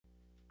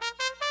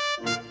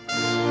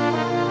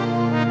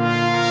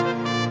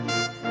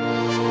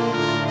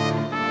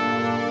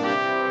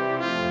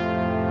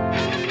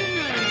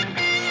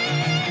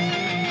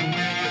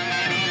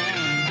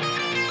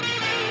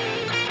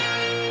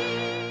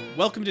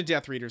Welcome to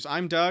Death Readers.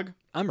 I'm Doug.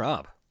 I'm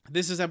Rob.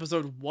 This is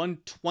episode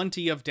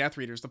 120 of Death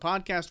Readers, the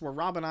podcast where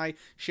Rob and I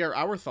share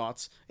our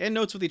thoughts and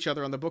notes with each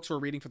other on the books we're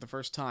reading for the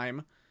first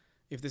time.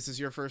 If this is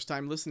your first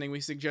time listening,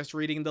 we suggest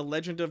reading The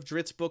Legend of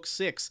Drizzt Book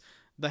 6,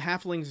 The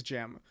Halfling's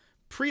Gem,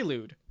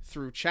 Prelude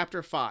through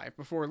Chapter 5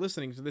 before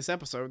listening to this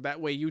episode.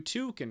 That way you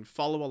too can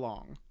follow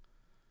along.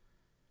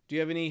 Do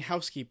you have any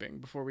housekeeping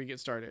before we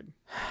get started?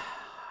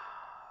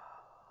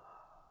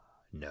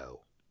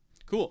 No.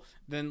 Cool.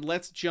 Then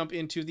let's jump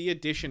into the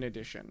edition.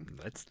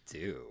 Let's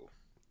do.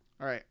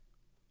 All right.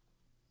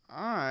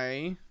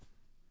 I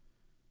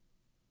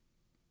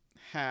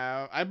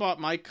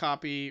bought my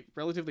copy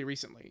relatively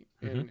recently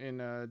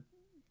in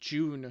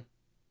June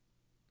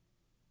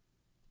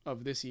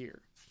of this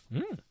year.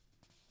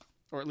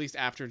 Or at least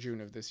after June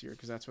of this year,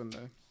 because that's when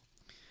the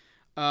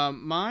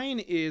mine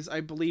is,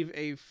 I believe,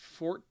 a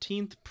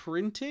 14th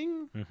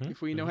printing,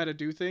 if we know how to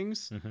do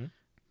things,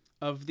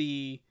 of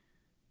the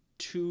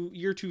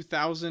year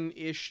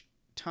 2000-ish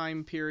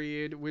time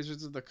period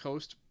Wizards of the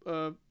Coast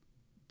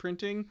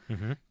printing.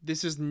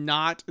 This is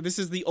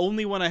the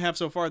only one I have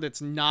so far that's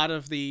not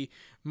of the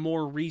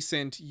more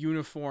recent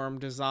uniform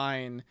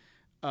design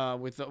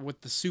with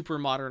the super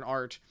modern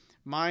art.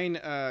 Mine,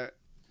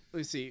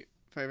 let's see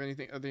if I have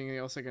anything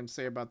else I can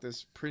say about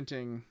this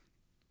printing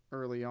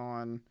early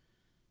on.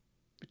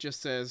 It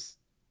just says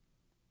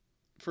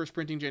first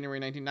printing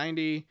January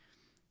 1990,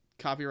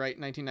 copyright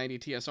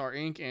 1990 TSR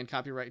Inc. and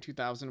copyright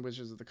 2000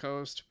 Wizards of the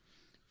Coast.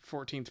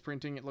 14th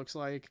printing, it looks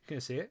like. Can I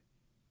see it?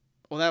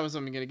 Well, that was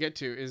what I'm going to get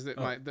to, is that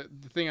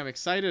the thing I'm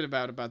excited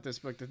about this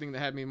book, the thing that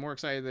had me more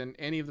excited than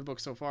any of the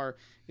books so far,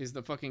 is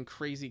the fucking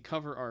crazy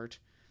cover art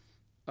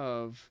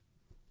of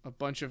a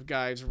bunch of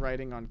guys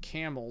riding on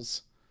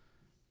camels.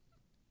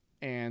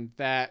 And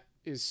that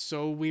is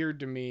so weird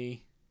to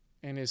me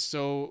and is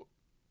so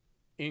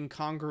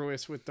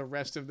incongruous with the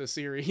rest of the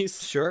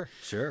series. Sure.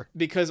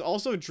 Because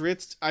also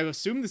Drizzt, I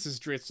assume this is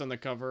Drizzt on the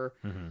cover,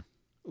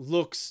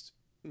 looks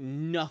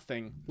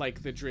nothing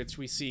like the Drizzt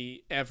we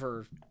see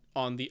ever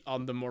on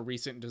the more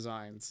recent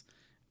designs,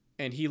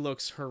 and he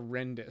looks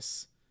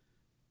horrendous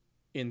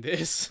in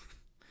this.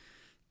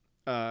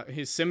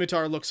 His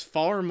scimitar looks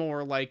far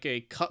more like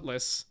a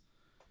cutlass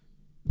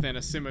than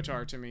a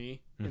scimitar to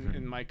me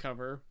in my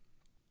cover,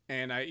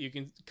 and you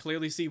can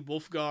clearly see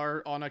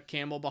Wulfgar on a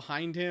camel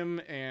behind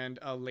him and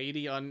a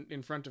lady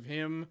in front of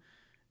him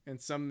and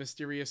some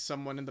mysterious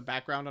someone in the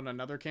background on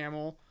another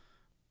camel.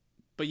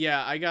 But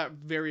yeah, I got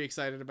very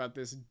excited about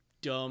this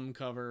dumb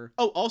cover.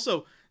 Oh,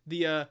 also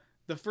the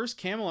first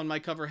camel on my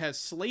cover has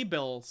sleigh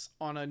bells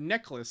on a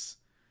necklace,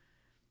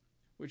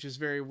 which is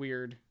very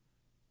weird.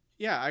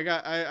 Yeah,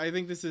 I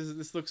think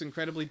this looks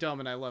incredibly dumb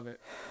and I love it.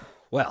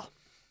 Well,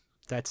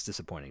 that's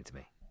disappointing to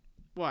me.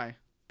 Why?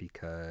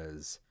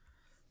 Because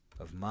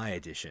of my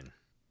edition.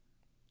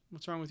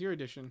 What's wrong with your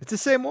edition? It's the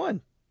same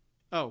one.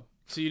 Oh,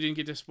 so you didn't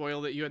get to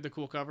spoil that you had the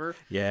cool cover?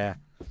 Yeah.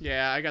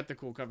 Yeah, I got the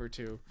cool cover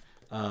too.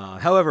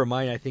 However,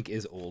 mine I think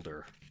is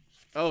older.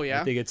 Oh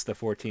yeah? I think it's the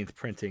 14th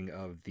printing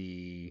of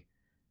the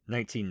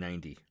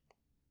 1990.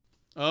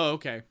 Oh,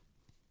 okay.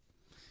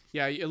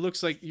 Yeah, it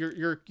looks like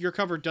your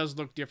cover does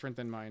look different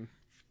than mine.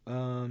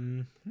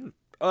 My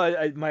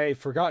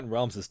Forgotten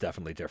Realms is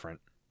definitely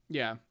different.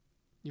 Yeah.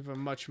 You have a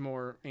much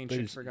more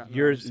ancient Forgotten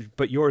Realms. Realms.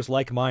 But yours,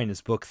 like mine, is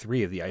book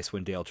 3 of the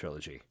Icewind Dale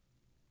trilogy.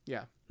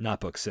 Yeah.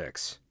 Not book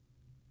 6.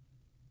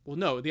 Well,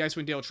 no, the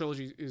Icewind Dale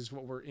trilogy is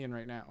what we're in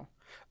right now.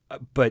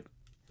 But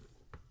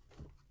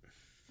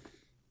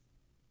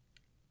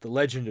The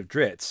Legend of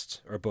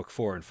Drizzt are book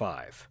 4 and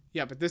 5.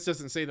 Yeah, but this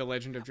doesn't say The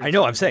Legend of Drizzt. I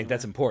know, I'm saying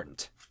that's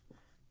important.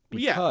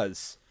 Yeah.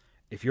 Because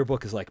if your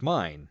book is like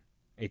mine,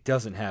 it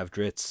doesn't have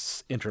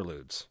Drizzt's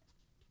interludes.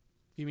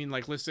 You mean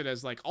like listed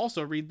as like,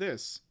 also read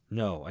this?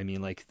 No, I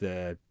mean like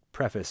the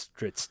preface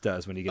Drizzt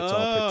does when he gets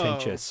all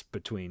pretentious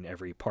between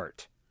every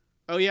part.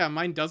 Oh yeah,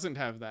 mine doesn't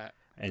have that.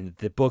 And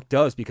the book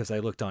does, because I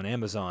looked on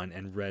Amazon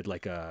and read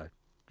like the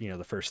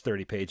first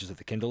 30 pages of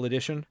the Kindle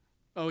edition.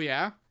 Oh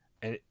yeah?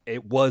 And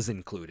it was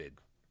included.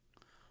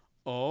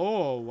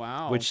 Oh,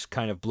 wow. Which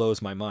kind of blows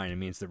my mind. It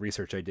means the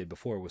research I did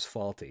before was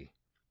faulty.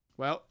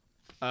 Well,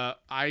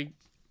 I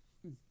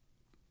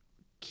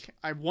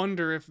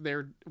wonder if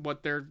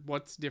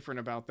what's different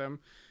about them,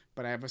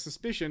 but I have a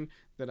suspicion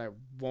that I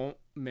won't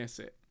miss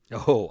it.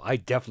 Oh, I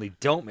definitely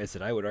don't miss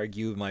it. I would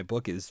argue my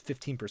book is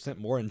 15%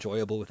 more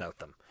enjoyable without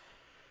them.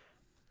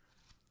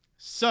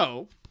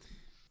 So,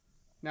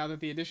 now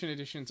that the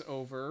edition's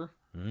over,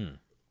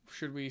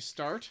 should we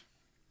start?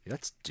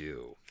 Let's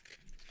do.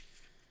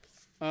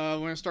 We're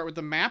going to start with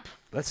the map.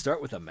 Let's start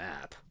with a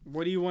map.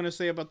 What do you want to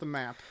say about the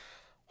map?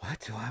 What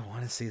do I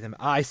want to see them?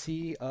 I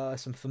see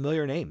some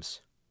familiar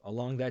names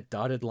along that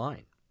dotted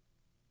line.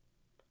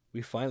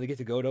 We finally get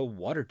to go to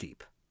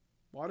Waterdeep.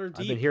 Waterdeep.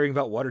 I've been hearing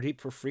about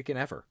Waterdeep for freaking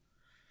ever.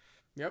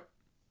 Yep.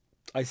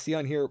 I see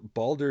on here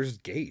Baldur's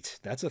Gate.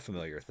 That's a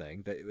familiar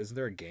thing. Isn't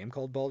there a game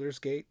called Baldur's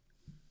Gate?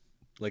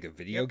 Like a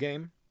video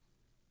game?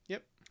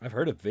 Yep. I've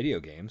heard of video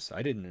games.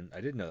 I didn't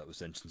know that was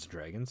Dungeons and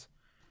Dragons.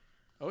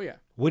 Oh yeah.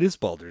 What is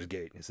Baldur's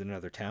Gate? Is it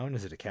another town?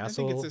 Is it a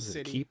castle? I think it's a Is it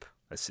city. a keep?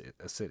 A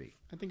city.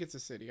 I think it's a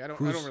city. I don't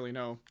Who's- really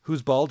know.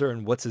 Who's Balder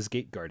and what's his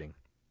gate guarding?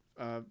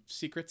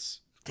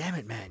 Secrets. Damn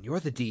it, man! You're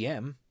the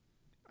DM.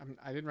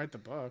 I didn't write the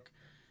book.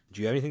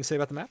 Do you have anything to say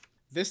about the map?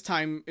 This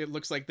time it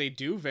looks like they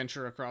do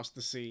venture across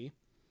the sea.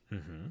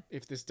 Mm-hmm.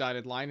 If this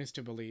dotted line is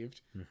to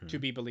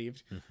be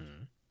believed.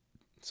 Mm-hmm.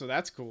 So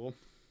that's cool.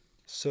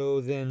 So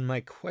then my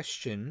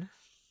question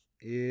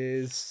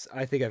is,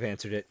 I think I've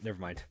answered it. Never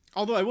mind.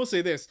 Although I will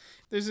say this,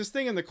 there's this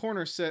thing in the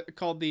corner set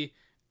called the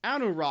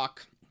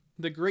Anurok,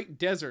 the Great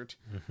Desert.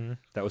 Mm-hmm.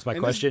 That was my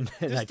And question,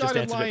 and this I just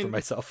dotted answered it for line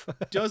myself.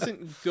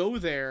 Doesn't go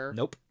there.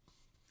 Nope.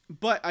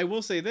 But I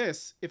will say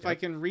this, if I Yep.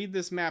 can read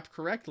this map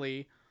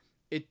correctly,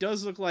 it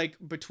does look like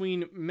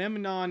between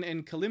Memnon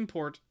and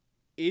Kalimport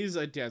is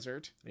a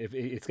desert.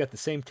 It's got the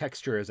same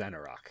texture as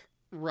Anarok.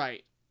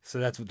 Right. So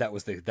that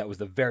was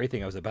the very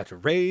thing I was about to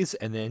raise,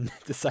 and then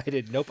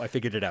decided, nope, I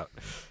figured it out.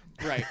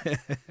 Right.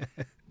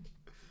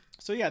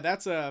 So yeah,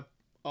 that's a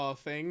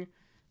thing.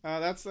 I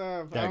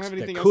don't have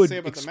anything else to say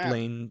about the map.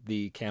 Explain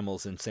the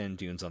camels and sand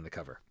dunes on the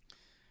cover.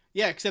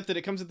 Yeah, except that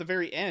it comes at the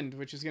very end,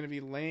 which is going to be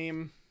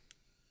lame.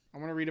 I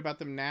want to read about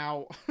them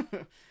now. Do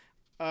you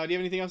have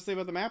anything else to say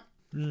about the map?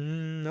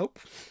 Nope.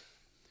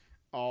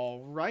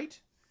 All right.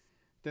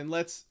 Then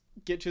let's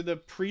get to the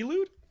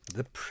prelude.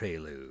 The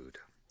prelude.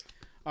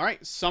 All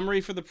right,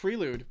 summary for the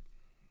prelude.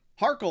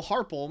 Harkle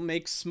Harple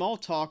makes small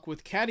talk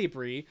with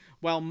Catti-brie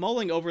while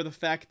mulling over the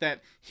fact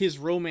that his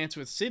romance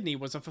with Sydney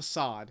was a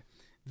facade.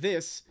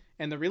 This,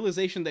 and the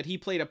realization that he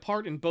played a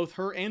part in both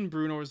her and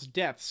Brunor's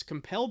deaths,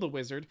 compel the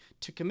wizard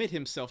to commit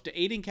himself to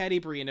aiding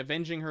Catti-brie in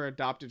avenging her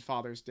adopted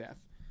father's death.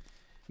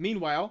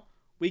 Meanwhile,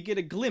 we get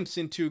a glimpse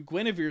into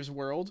Guinevere's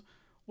world,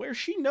 where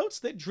she notes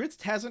that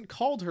Drizzt hasn't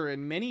called her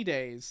in many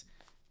days,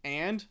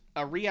 and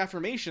a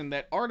reaffirmation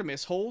that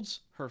Artemis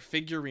holds her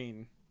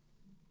figurine.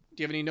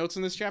 Do you have any notes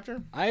in this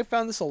chapter? I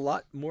found this a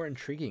lot more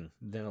intriguing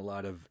than a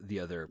lot of the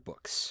other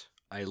books.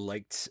 I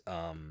liked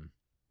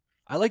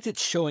it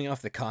showing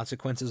off the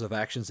consequences of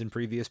actions in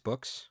previous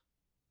books.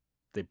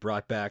 They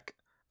brought back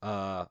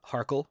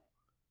Harkle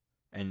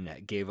and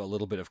gave a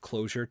little bit of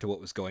closure to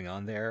what was going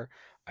on there.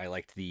 I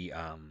liked the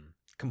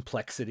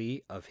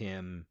complexity of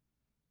him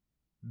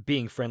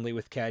being friendly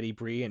with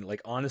Catti-brie and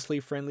like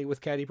honestly friendly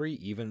with Catti-brie,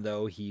 even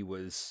though he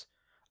was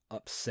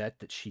upset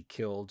that she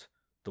killed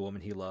the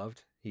woman he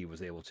loved. He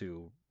was able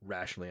to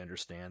rationally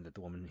understand that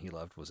the woman he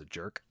loved was a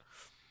jerk.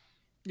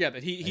 Yeah,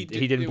 that he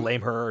didn't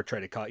blame her or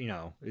try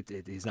to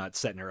he's not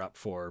setting her up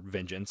for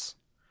vengeance.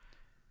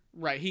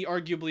 Right, he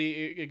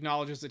arguably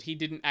acknowledges that he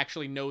didn't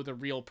actually know the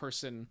real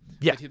person.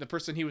 Yeah, the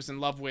person he was in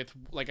love with,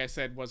 like I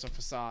said, was a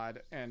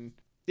facade. And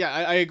yeah,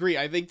 I agree.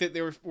 I think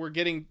that we're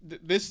getting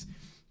this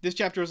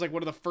chapter was like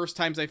one of the first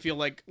times I feel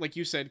like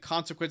you said,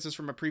 consequences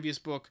from a previous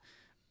book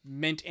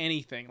meant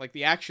anything. Like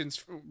the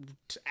actions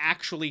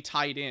actually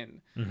tied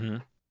in. Mm-hmm.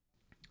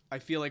 I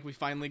feel like we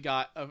finally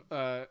got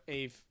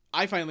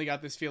I finally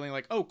got this feeling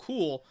like, oh,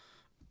 cool.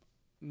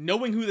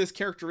 Knowing who this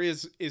character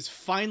is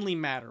finally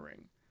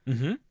mattering.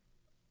 Mm-hmm.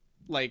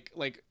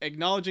 Like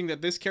acknowledging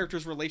that this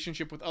character's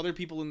relationship with other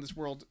people in this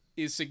world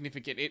is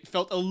significant. It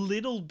felt a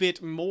little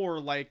bit more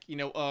like,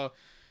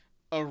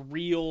 a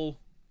real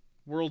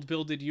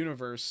world-builded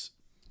universe.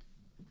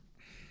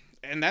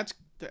 And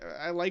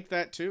I like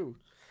that too.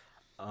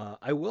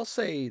 I will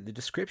say the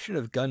description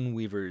of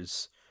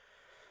Gunweaver's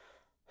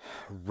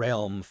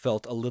realm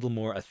felt a little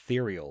more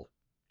ethereal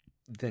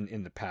than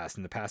in the past.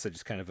 In the past, I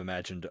just kind of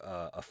imagined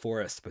a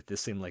forest, but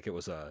this seemed like it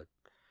was a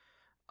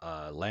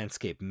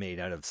landscape made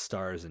out of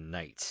stars and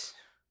night.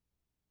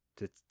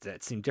 Did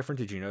that seem different?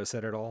 Did you notice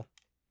that at all?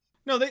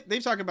 No,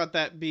 they've talked about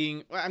that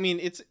being. I mean,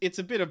 it's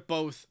a bit of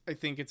both. I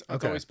think it's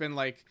always been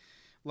like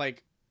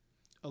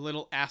a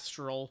little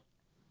astral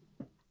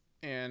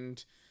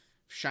and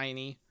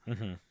shiny.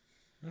 Mm-hmm.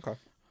 Okay.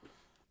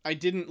 I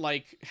didn't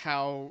like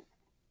how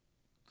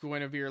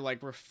Guinevere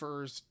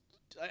refers.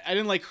 I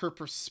didn't like her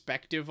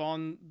perspective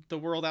on the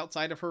world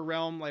outside of her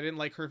realm. I didn't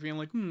like her feeling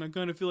like, I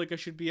kind of feel like I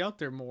should be out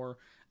there more.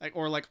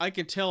 I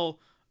can tell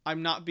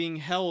I'm not being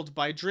held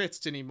by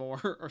Drizzt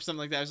anymore, or something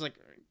like that. I was like,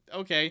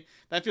 okay,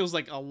 that feels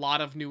like a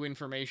lot of new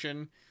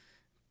information.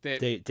 That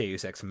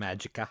Deus Ex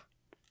Magica.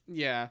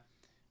 Yeah,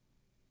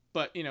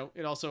 but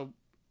it also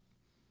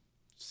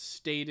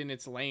stayed in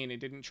its lane. It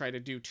didn't try to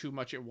do too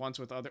much at once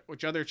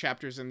which other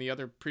chapters in the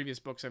other previous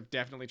books have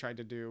definitely tried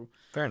to do.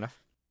 Fair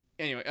enough.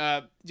 Anyway, do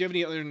you have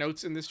any other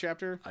notes in this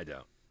chapter? I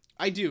don't.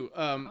 I do.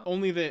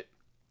 Only that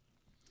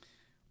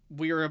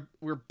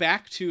we're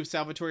back to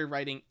Salvatore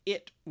writing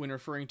it when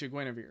referring to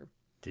Guinevere.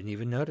 Didn't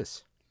even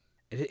notice.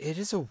 It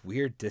is a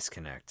weird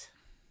disconnect.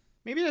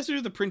 Maybe it has to do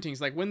with the printings.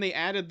 Like when they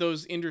added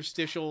those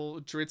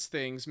interstitial Drizzt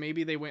things,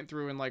 maybe they went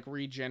through and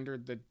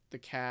regendered the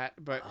cat.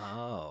 But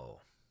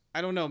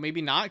I don't know.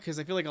 Maybe not, because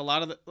I feel like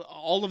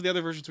all of the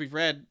other versions we've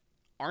read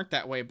aren't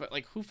that way. But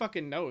who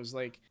fucking knows?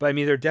 But I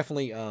mean, there are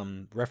definitely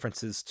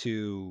references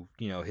to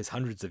his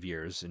hundreds of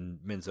years in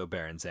Minzo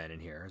Berenzan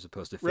in here, as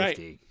opposed to 50.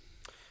 Right.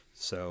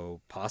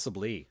 So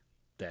possibly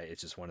that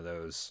it's just one of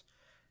those.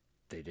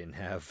 They didn't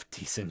have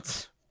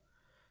decent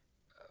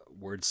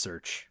word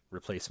search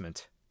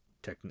replacement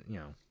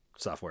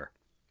software.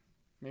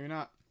 Maybe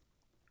not.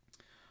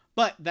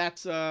 But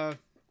that's I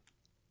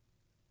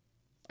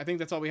think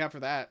that's all we have for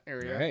that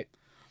area. All right.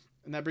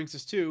 And that brings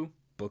us to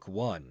Book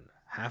 1,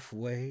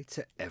 Halfway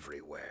to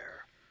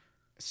Everywhere.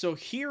 So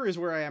here is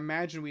where I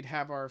imagine we'd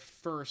have our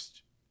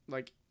first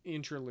like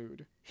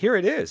interlude. Here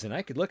it is, and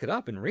I could look it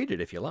up and read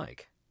it if you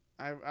like.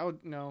 I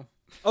would no.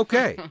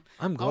 Okay.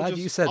 I'm glad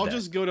you said that. I'll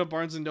just go to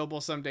Barnes and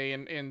Noble someday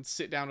and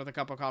sit down with a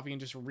cup of coffee and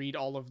just read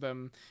all of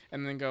them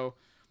and then go,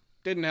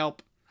 didn't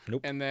help.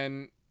 Nope. And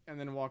then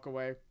walk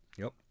away.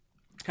 Yep.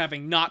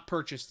 Having not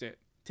purchased it.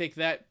 Take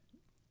that,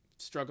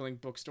 struggling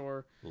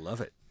bookstore. Love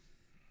it.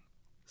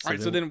 All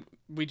right, so then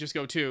we just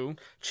go to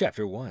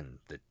Chapter 1,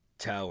 The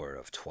Tower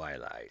of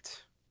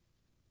Twilight.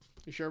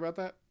 You sure about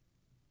that?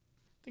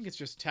 I think it's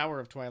just Tower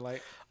of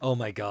Twilight. Oh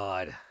my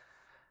god.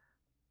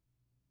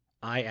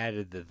 I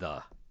added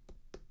the.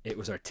 It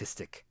was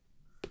artistic.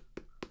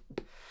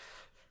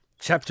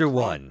 Chapter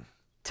 1,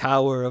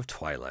 Tower of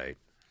Twilight.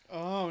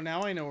 Oh,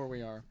 now I know where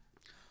we are.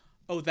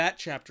 Oh, that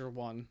chapter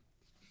 1.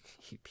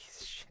 You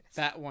piece of shit.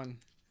 That one.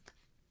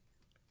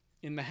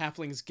 In the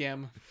Halfling's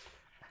Gem.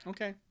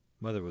 Okay.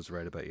 Mother was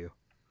right about you.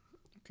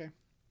 Okay.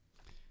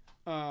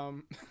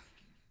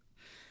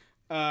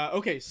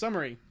 Okay,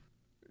 summary.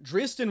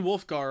 Drizzt and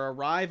Wulfgar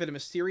arrive at a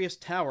mysterious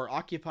tower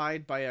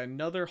occupied by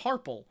another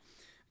Harple,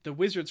 the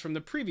wizards from the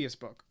previous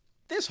book.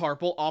 This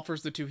Harple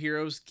offers the two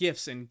heroes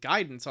gifts and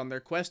guidance on their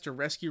quest to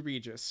rescue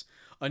Regis,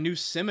 a new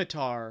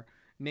scimitar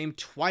named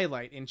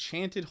Twilight,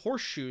 enchanted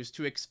horseshoes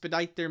to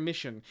expedite their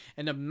mission,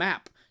 and a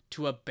map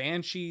to a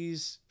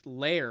banshee's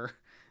lair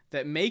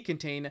that may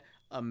contain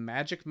a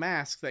magic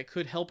mask that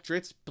could help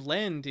Drizzt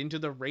blend into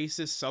the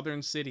racist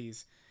southern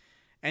cities,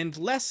 and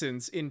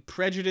lessons in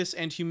prejudice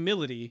and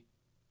humility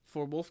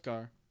for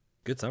Wulfgar.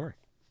 Good summary.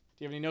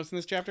 Do you have any notes in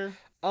this chapter?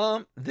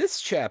 This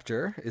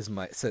chapter is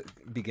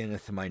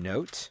beginneth my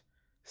note.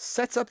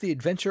 Sets up the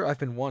adventure I've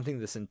been wanting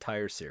this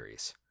entire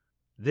series.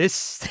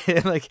 This,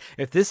 like,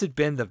 if this had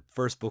been the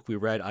first book we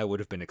read, I would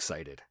have been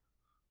excited.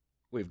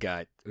 We've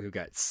got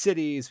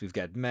cities, we've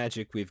got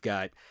magic, we've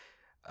got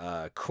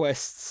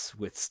quests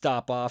with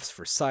stop-offs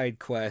for side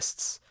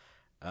quests.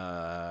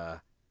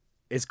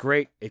 It's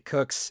great. It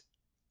cooks.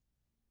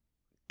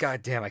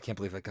 God damn, I can't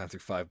believe I've gone through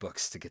 5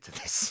 books to get to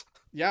this.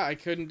 Yeah, I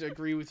couldn't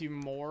agree with you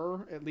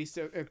more. At least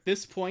at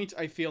this point,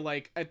 I feel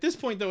like at this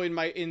point though,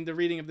 in the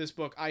reading of this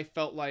book, I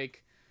felt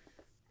like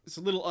it's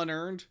a little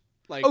unearned.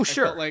 Like, oh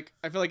sure.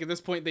 I feel like at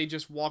this point they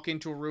just walk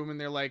into a room and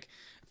they're like,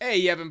 "Hey,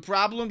 you having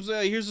problems?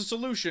 Here's a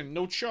solution,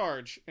 no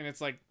charge." And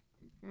it's like,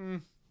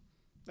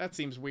 that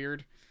seems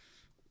weird.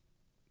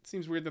 It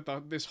seems weird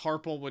that this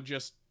Harple would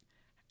just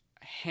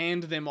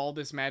hand them all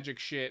this magic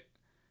shit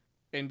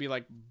and be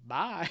like,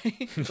 bye.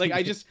 Like,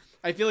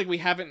 I feel like we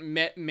haven't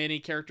met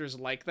many characters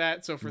like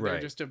that. So for them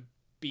just to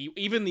be,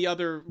 even the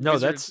other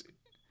wizards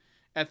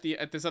at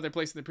this other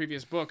place in the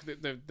previous book,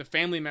 the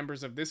family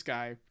members of this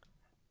guy,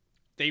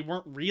 they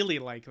weren't really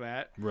like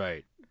that.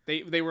 Right.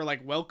 They were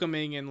like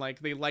welcoming and like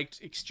they liked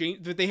exchange.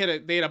 They had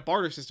a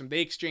barter system.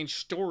 They exchanged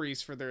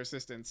stories for their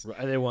assistance. Right.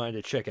 And they wanted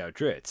to check out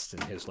Drizzt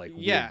and his like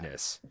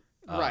weirdness.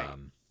 Right.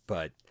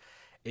 But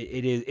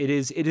it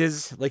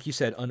is like you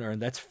said,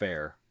 unearned. That's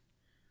fair.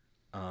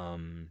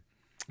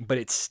 But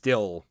it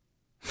still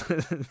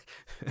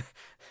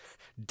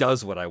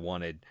does what I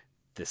wanted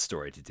this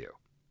story to do.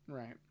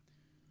 Right.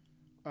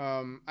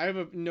 I have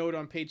a note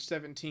on page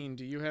 17.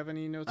 Do you have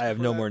any notes? I have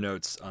no more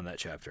notes on that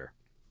chapter.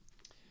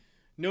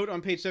 Note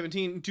on page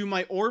 17. Do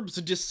my orbs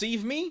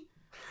deceive me?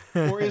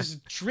 Or is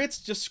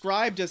Drizzt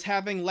described as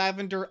having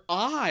lavender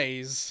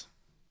eyes?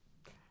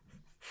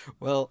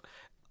 Well,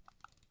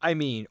 I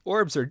mean,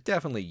 orbs are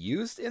definitely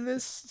used in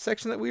this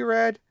section that we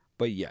read,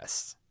 but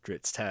yes,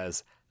 Drizzt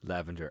has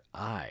lavender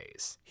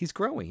eyes. He's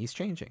growing. He's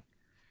changing.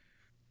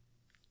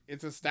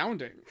 It's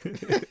astounding.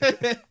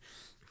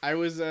 I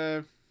was,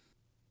 let's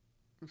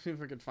see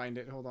if I could find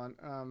it. Hold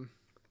on.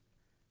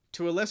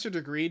 To a lesser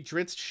degree,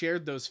 Drizzt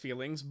shared those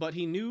feelings, but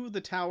he knew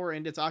the tower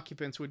and its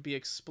occupants would be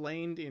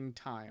explained in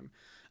time.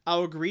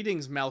 Our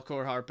greetings,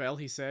 Malcor Harpel,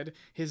 he said,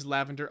 his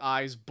lavender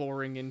eyes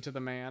boring into the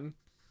man.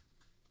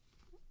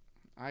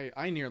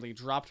 I nearly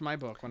dropped my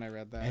book when I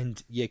read that.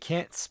 And you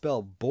can't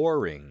spell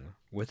boring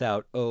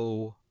without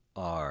O-R-B.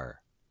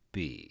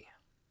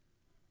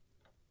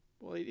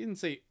 Well, he didn't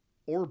say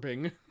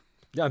orbing.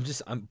 Yeah,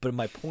 but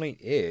my point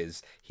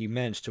is, he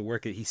managed to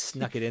work it. He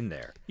snuck it in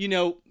there. You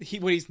know,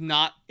 what he's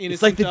not innocent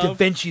It's like the of,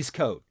 Da Vinci's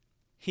Code.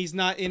 He's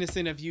not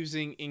innocent of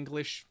using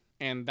English,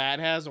 and that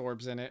has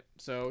orbs in it.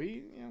 So,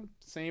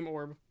 same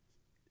orb.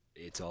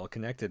 It's all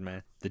connected,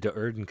 man. The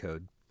Do'Urden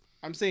Code.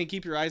 I'm saying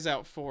keep your eyes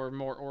out for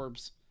more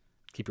orbs.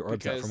 Keep your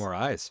orbs out for more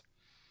eyes.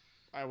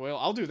 I will.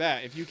 I'll do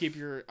that if you keep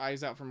your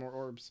eyes out for more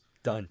orbs.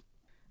 Done.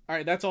 All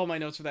right, that's all my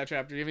notes for that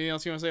chapter. Do you have anything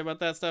else you want to say about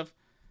that stuff?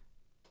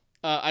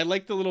 I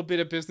like the little bit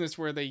of business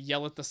where they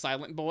yell at the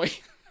silent boy.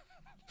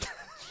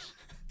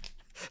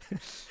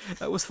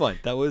 That was fun.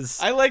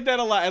 I like that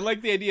a lot. I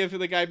like the idea of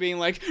the guy being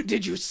like,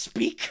 "Did you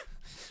speak?"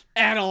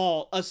 at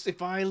all.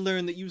 If I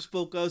learn that you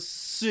spoke a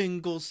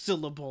single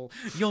syllable,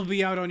 you'll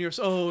be out on your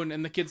own.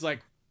 And the kid's like,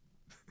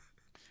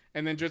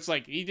 and then Drit's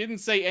like, he didn't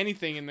say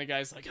anything. And the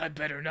guy's like, I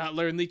better not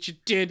learn that you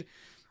did.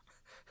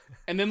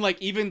 And then,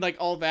 like, even, like,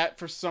 all that,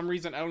 for some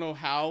reason, I don't know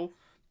how,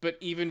 but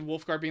even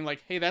Wolfgar being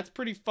like, hey, that's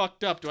pretty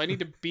fucked up. Do I need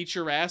to beat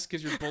your ass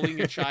because you're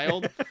bullying a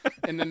child?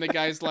 And then the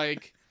guy's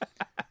like,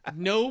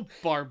 no,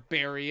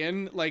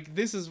 barbarian. Like,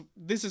 this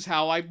is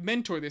how I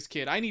mentor this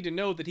kid. I need to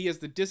know that he has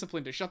the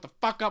discipline to shut the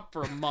fuck up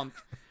for a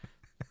month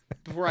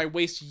before I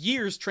waste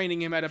years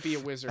training him how to be a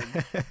wizard.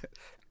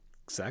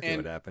 Exactly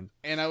what happened.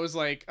 And I was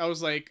like,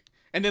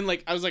 and then,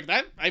 like, I was like,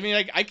 that, I mean,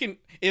 like,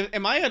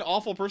 am I an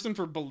awful person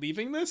for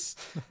believing this?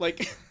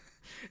 Like,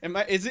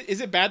 is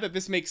it bad that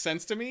this makes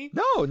sense to me?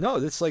 No,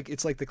 it's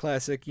like the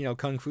classic,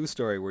 kung fu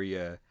story where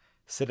you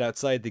sit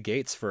outside the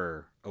gates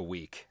for a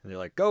week and they're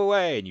like, go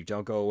away, and you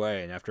don't go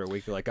away, and after a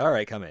week they're like, all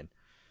right, come in.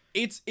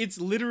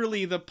 It's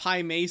literally the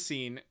Pai Mei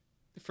scene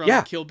from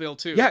Kill Bill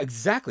 2. Yeah,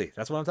 exactly.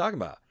 That's what I'm talking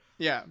about.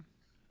 Yeah.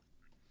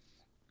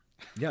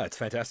 Yeah, it's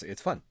fantastic.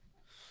 It's fun.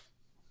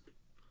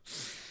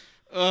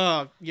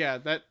 Yeah,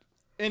 that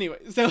anyway,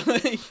 so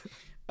like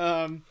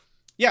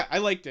yeah, I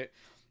liked it.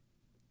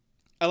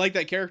 I like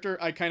that character.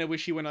 I kind of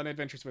wish he went on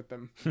adventures with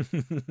them.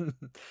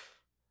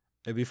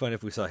 It'd be fun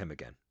if we saw him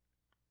again.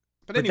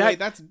 But anyway,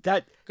 that's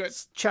good.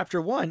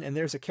 Chapter 1, and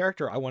there's a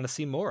character I want to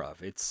see more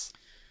of. It's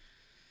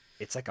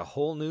like a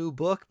whole new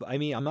book. I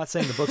mean, I'm not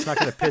saying the book's not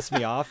going to piss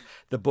me off.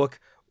 The book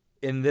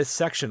in this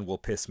section will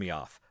piss me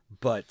off,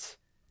 but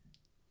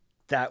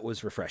that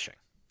was refreshing.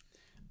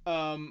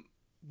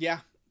 Yeah.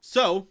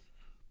 So,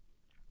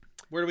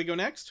 where do we go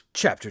next?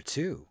 Chapter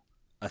 2.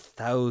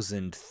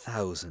 1,000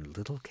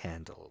 little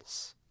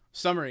candles.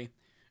 Summary.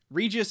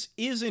 Regis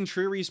is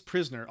Intriri's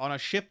prisoner on a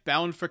ship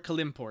bound for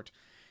Kalimport.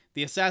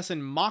 The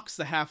assassin mocks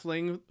the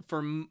halfling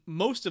for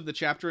most of the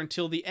chapter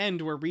until the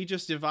end, where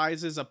Regis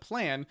devises a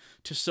plan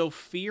to sow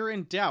fear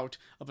and doubt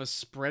of a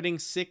spreading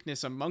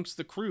sickness amongst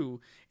the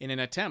crew in an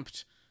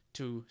attempt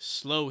to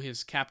slow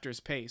his captor's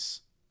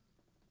pace.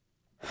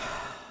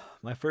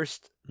 My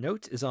first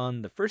note is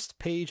on the first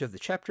page of the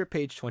chapter,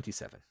 page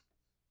 27.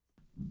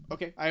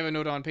 Okay, I have a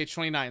note on page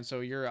 29,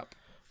 so you're up.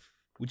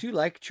 Would you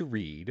like to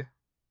read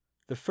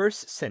the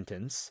first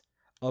sentence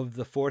of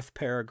the fourth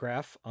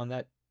paragraph on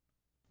that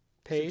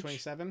page?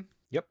 27?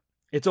 Yep.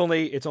 It's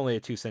only a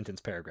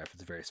 2-sentence paragraph.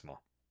 It's very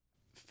small.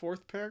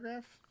 Fourth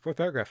paragraph? Fourth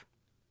paragraph.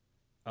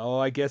 Oh,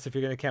 I guess if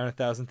you're going to count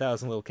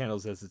 1,000 little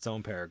candles as its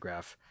own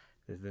paragraph,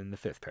 then the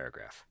fifth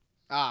paragraph.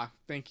 Ah,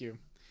 thank you.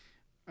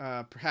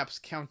 Perhaps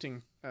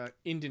counting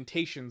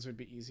indentations would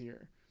be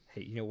easier.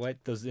 Hey, you know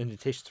what? Those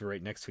indentations are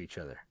right next to each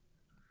other.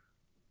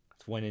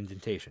 It's one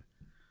indentation.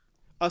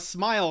 A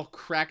smile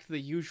cracked the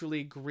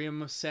usually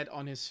grim set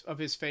on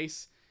his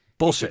face.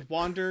 Bullshit. He could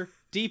wander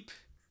deep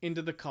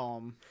into the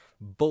calm.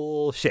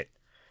 Bullshit.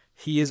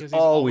 He is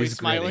always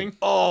grinning. smiling.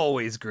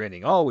 Always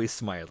grinning. Always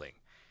smiling.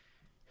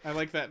 I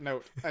like that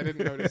note. I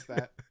didn't notice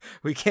that.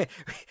 we can't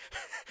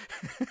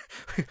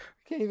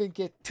even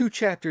get 2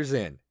 chapters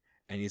in,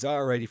 and he's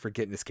already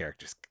forgetting his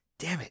characters.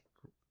 Damn it,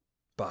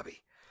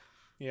 Bobby.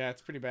 Yeah,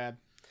 it's pretty bad.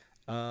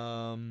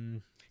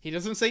 He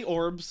doesn't say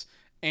orbs,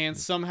 and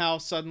somehow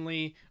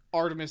suddenly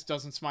Artemis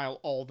doesn't smile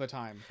all the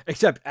time.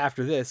 Except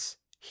after this,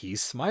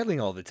 he's smiling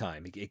all the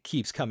time. It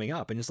keeps coming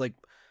up, and it's like,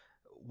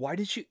 why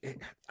did you...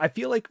 I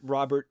feel like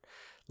Robert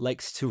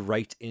likes to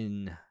write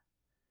in...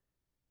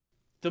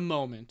 the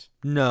moment.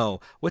 No.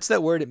 What's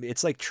that word?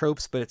 It's like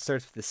tropes, but it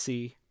starts with a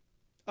C.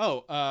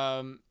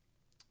 Oh,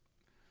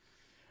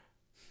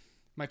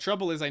 my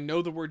trouble is I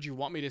know the word you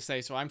want me to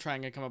say, so I'm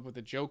trying to come up with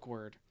a joke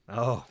word.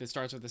 Oh. That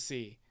starts with a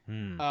C.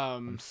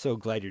 I'm so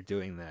glad you're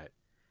doing that.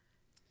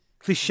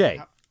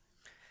 Cliche.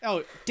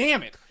 Oh,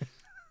 damn it.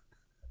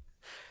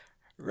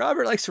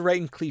 Robert likes to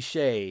write in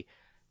cliche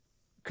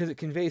because it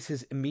conveys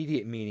his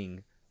immediate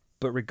meaning,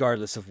 but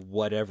regardless of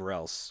whatever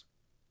else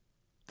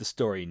the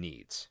story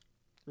needs.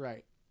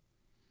 Right.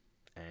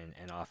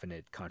 And often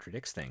it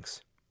contradicts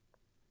things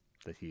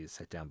that he's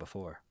set down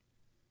before.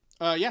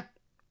 Yeah.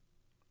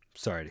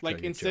 Sorry to like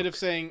cut your instead joke. of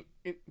saying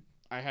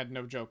I had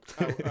no joke.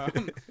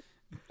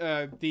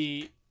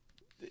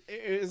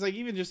 It's like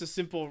even just a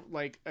simple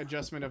like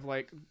adjustment of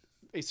like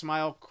a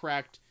smile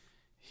cracked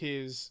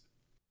his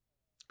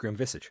grim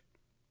visage,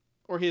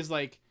 or his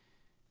like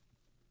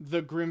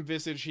the grim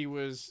visage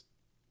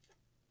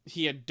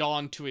he had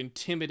donned to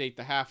intimidate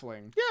the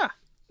halfling. Yeah.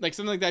 Like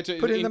something like that to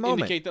Put it in the moment.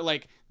 indicate that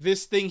like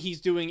this thing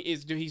he's doing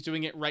he's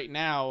doing it right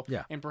now.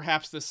 Yeah. And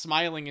perhaps the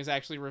smiling is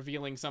actually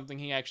revealing something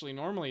he actually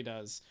normally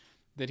does,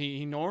 that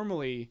he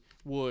normally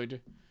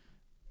would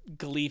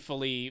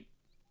gleefully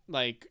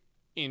like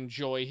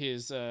enjoy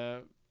his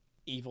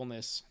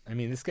evilness. I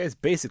mean, this guy's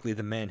basically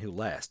the man who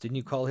laughs. Didn't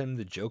you call him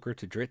the Joker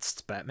to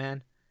Dritzt's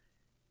Batman?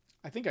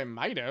 I think I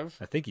might have.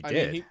 I think he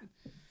did.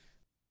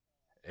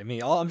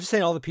 I'm just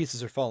saying all the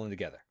pieces are falling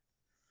together.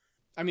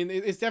 I mean,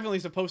 it's definitely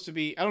supposed to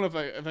be. I don't know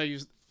if I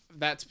use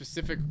that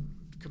specific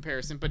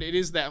comparison, but it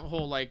is that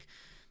whole like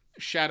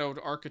shadowed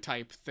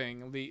archetype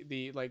thing.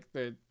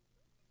 The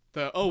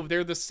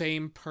they're the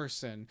same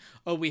person.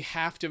 Oh, we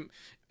have to.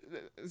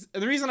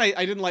 The reason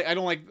I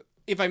don't like,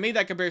 if I made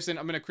that comparison,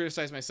 I'm going to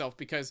criticize myself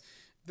because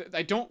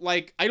I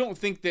don't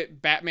think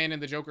that Batman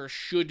and the Joker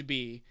should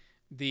be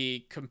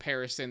the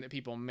comparison that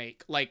people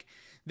make. Like,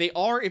 they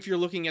are if you're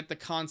looking at the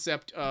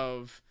concept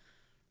of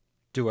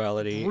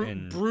duality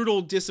and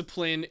brutal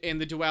discipline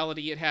and the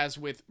duality it has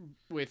with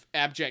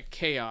abject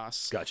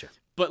chaos. Gotcha.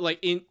 But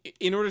like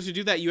in order to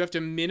do that, you have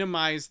to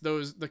minimize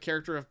the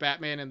character of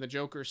Batman and the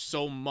Joker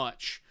so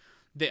much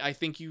that I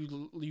think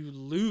you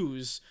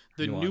lose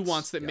the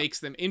nuance that makes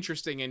them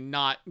interesting and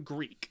not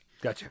Greek.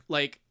 Gotcha.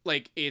 Like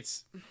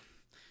it's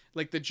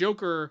like the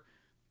Joker,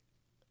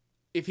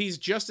 if he's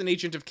just an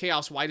agent of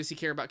chaos, why does he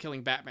care about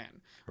killing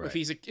Batman? Right.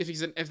 If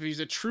he's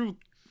a true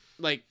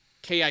like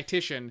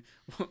chaotician,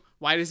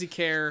 why does he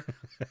care?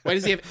 Why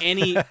does he have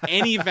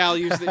any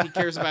values that he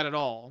cares about at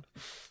all?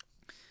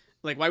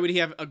 Like, why would he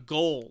have a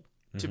goal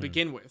to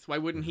begin with? Why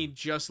wouldn't he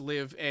just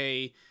live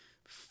a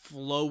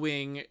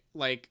flowing,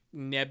 like,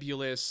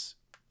 nebulous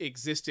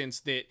existence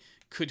that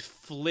could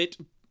flit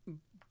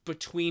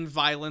between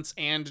violence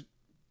and,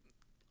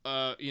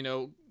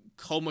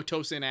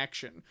 comatose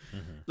inaction?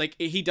 Like,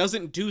 he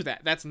doesn't do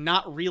that. That's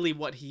not really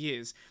what he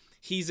is.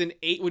 He's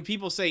when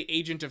people say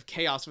agent of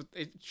chaos,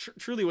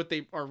 truly what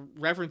they are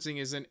referencing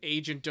is an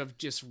agent of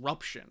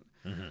disruption,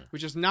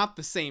 which is not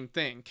the same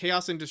thing.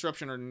 Chaos and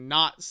disruption are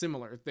not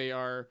similar. They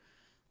are,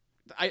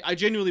 I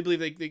genuinely believe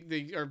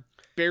they are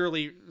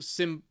barely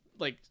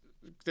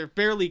they're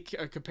barely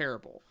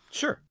comparable.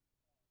 Sure.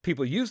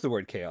 People use the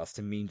word chaos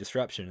to mean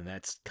disruption, and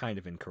that's kind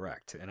of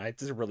incorrect. And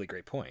this is a really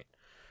great point.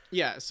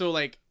 Yeah. So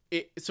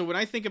so when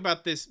I think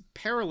about this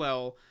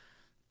parallel,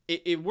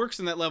 it works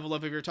in that level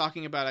of, if you're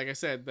talking about, like I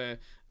said,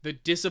 the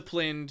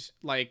disciplined,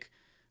 like,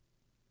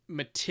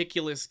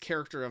 meticulous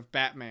character of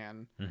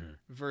Batman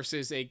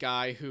versus a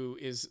guy who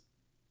is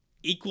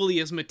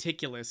equally as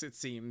meticulous, it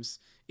seems,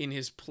 in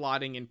his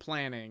plotting and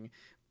planning,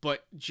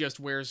 but just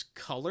wears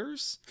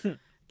colors.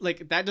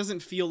 Like, that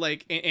doesn't feel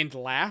like, and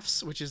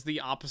laughs, which is the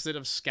opposite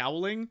of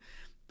scowling.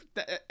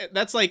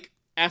 That's like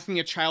asking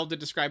a child to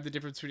describe the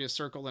difference between a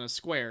circle and a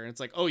square, and it's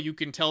like, oh, you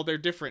can tell they're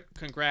different,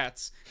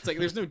 congrats. It's like,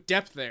 there's no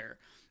depth there.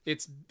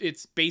 It's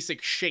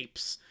basic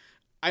shapes.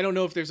 I don't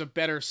know if there's a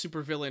better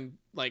supervillain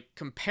like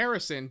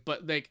comparison,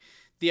 but like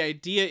the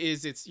idea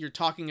is you're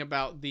talking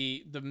about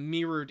the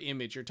mirrored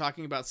image. You're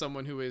talking about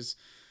someone who is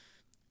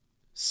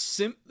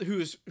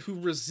who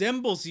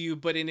resembles you,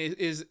 but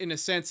in a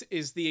sense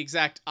is the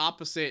exact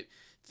opposite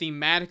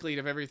thematically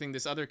of everything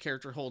this other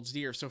character holds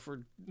dear. So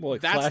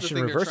like that's Flash the thing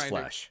and Reverse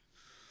Flash.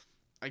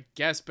 I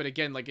guess, but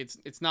again, like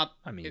it's not.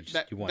 I mean,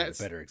 you wanted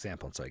a better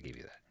example, so I gave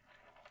you that.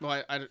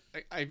 Well,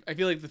 I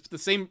feel like the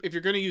same. If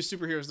you're going to use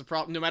superheroes, the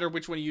problem, no matter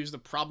which one you use, the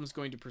problem's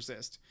going to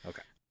persist.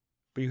 Okay,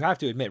 but you have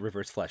to admit,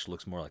 Reverse Flash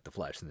looks more like the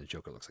Flash than the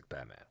Joker looks like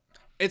Batman.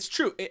 It's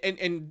true,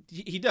 and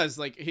he does.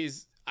 Like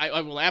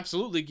I will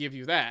absolutely give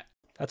you that.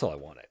 That's all I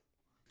wanted.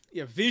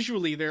 Yeah,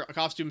 visually their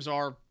costumes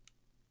are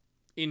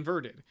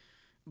inverted,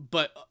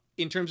 but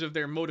in terms of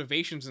their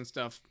motivations and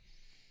stuff,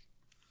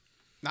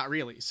 not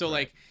really. So right.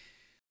 Like.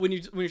 When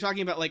you're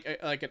talking about like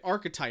an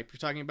archetype, you're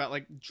talking about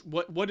like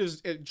what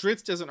is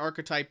Drizzt as an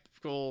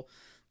archetypical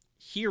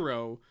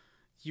hero.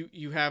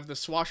 You have the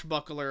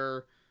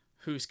swashbuckler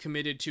who's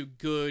committed to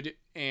good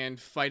and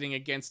fighting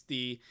against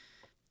the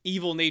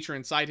evil nature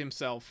inside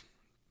himself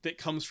that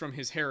comes from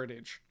his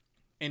heritage.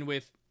 And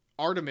with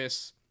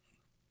Artemis,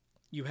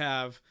 you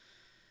have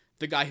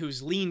the guy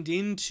who's leaned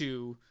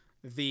into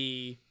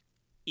the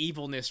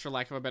evilness, for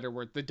lack of a better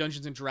word, the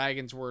Dungeons and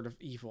Dragons word of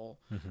evil,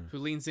 who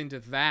leans into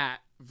that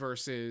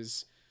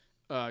versus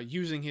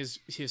using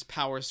his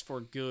powers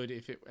for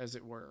good, as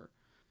it were.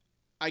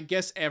 I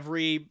guess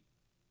every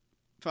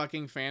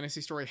fucking fantasy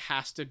story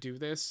has to do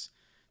this.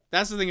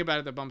 That's the thing about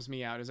it that bums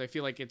me out, is I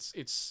feel like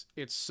it's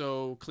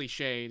so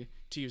cliched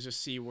to use a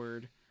C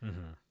word.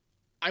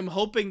 I'm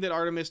hoping that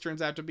Artemis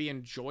turns out to be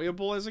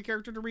enjoyable as a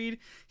character to read.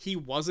 He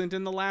wasn't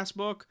in the last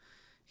book.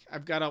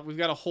 We've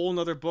got a whole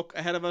nother book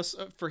ahead of us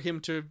for him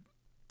to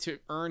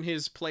earn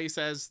his place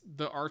as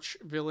the arch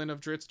villain of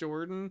Drizzt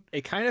Do'Urden.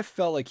 It kind of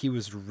felt like he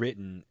was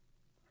written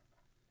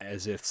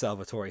as if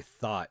Salvatore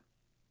thought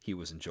he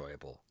was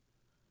enjoyable,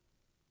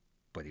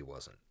 but he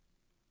wasn't.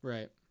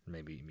 Right.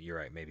 Maybe you're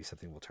right. Maybe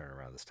something will turn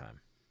around this time.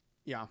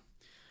 Yeah.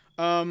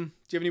 Do you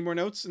have any more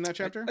notes in that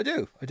chapter? I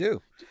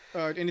do.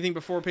 Anything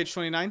before page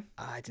 29?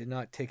 I did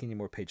not take any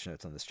more page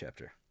notes on this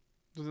chapter.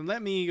 Well, then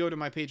let me go to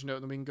my page note,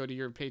 and then we can go to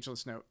your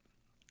pageless note.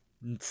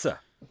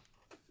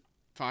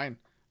 Fine.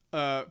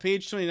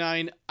 Page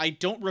 29. I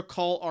don't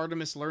recall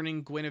Artemis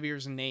learning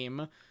Guinevere's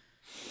name.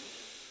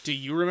 Do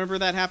you remember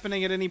that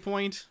happening at any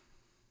point?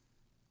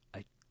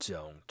 I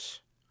don't.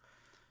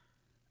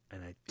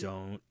 And I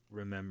don't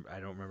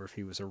remember if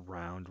he was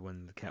around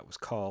when the cat was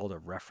called or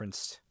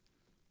referenced.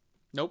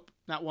 Nope,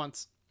 not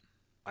once.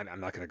 I'm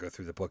not going to go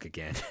through the book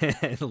again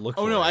and look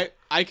for it.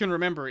 I can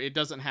remember. It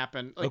doesn't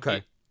happen. Like,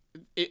 okay.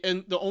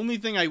 And the only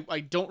thing I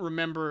don't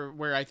remember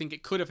where I think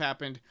it could have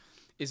happened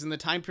is in the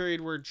time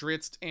period where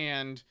Drizzt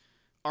and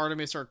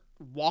Artemis are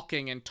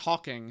walking and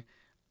talking.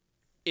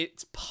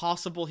 it's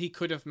possible he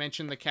could have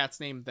mentioned the cat's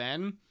name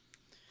then.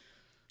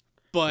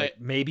 But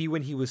Like maybe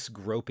when he was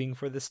groping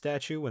for the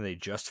statue when they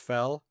just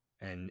fell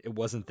and it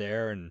wasn't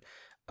there, and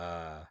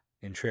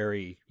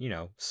Trary,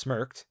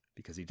 smirked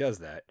because he does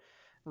that.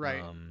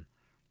 right,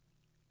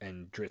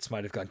 And Dritz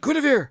might have gone,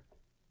 Guinevere!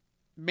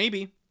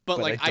 maybe. But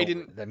like I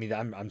didn't. I mean,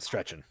 I'm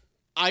stretching.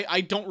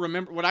 I don't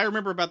remember what I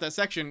remember about that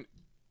section.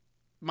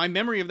 My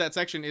memory of that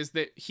section is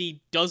that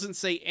he doesn't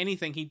say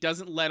anything. He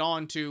doesn't let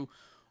on to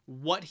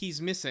what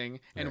he's missing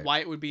and Right. why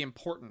it would be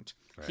important.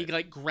 Right. He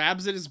like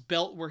grabs at his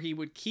belt where he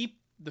would keep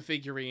the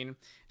figurine,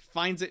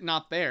 finds it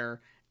not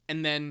there,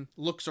 and then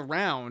looks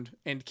around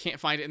and can't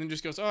find it, and then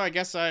just goes, "Oh, I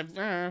guess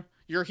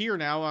you're here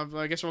now.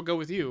 I guess I'll go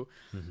with you."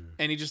 Mm-hmm.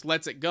 And he just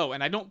lets it go.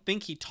 And I don't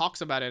think he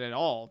talks about it at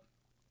all,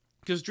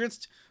 because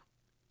Dritz.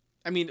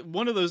 I mean,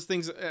 one of those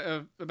things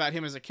about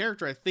him as a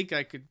character, I think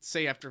I could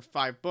say after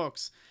 5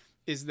 books,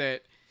 is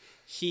that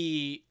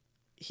he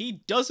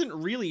doesn't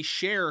really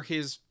share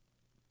his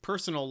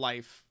personal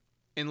life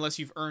unless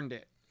you've earned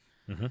it.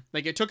 Mm-hmm.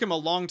 Like, it took him a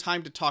long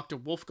time to talk to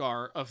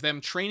Wolfgar of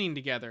them training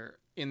together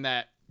in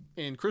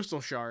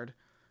Crystal Shard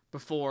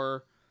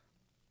before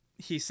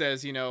he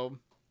says, hey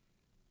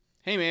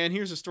man,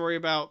 here's a story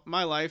about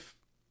my life.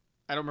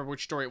 I don't remember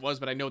which story it was,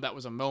 but I know that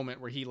was a moment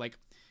where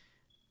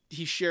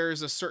he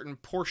shares a certain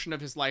portion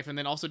of his life and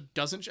then also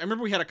doesn't. I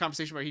remember we had a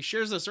conversation where he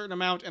shares a certain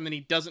amount and then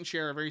he doesn't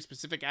share a very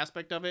specific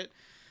aspect of it.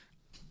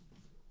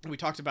 We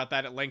talked about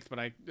that at length, but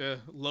I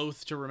loathe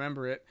to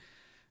remember it.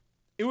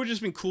 It would have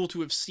just been cool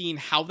to have seen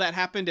how that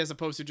happened as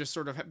opposed to just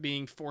sort of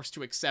being forced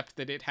to accept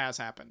that it has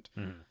happened.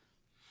 Mm-hmm.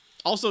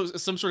 Also,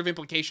 some sort of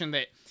implication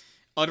that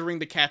uttering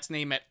the cat's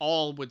name at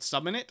all would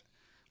summon it.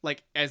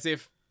 Like, as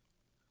if...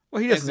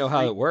 Well, he doesn't know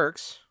how it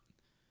works.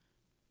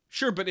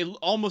 Sure, but it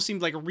almost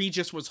seemed like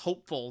Regis was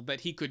hopeful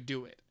that he could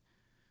do it.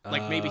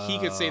 Like, maybe he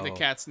could say the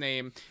cat's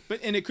name.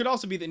 And it could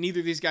also be that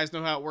neither of these guys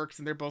know how it works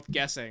and they're both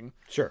guessing.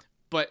 Sure.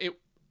 But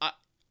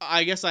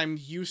I guess I'm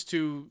used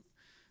to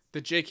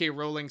the J.K.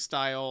 Rowling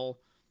style.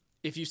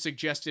 If you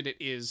suggested it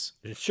is.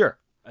 Sure.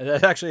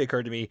 That actually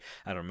occurred to me.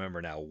 I don't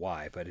remember now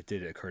why, but it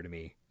did occur to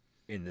me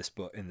in this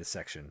book, in this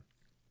section.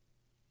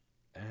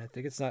 And I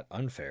think it's not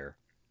unfair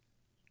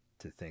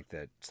to think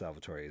that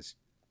Salvatore is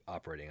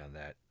operating on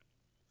that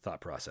thought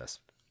process.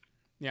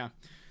 Yeah.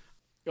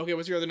 Okay,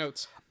 what's your other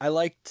notes? I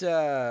liked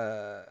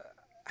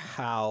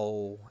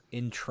how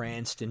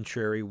entranced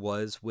Trary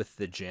was with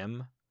the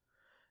gem.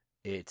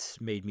 It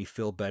made me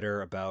feel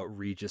better about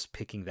Regis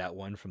picking that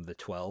one from the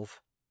 12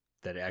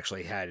 that it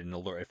actually had in the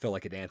lore. It felt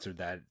like it answered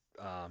that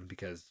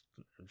because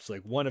it's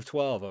like 1 of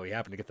 12. Oh, he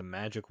happened to get the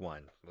magic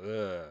one.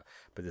 Ugh.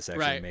 But this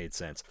actually made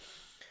sense.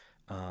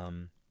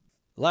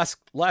 Last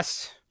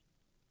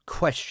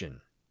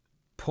question.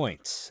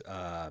 Points.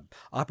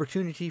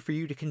 Opportunity for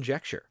you to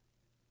conjecture.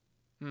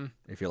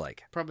 If you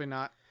like. Probably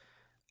not.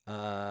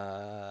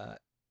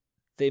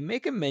 They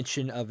make a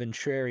mention of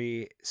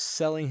Trary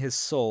selling his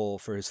soul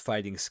for his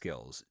fighting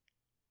skills.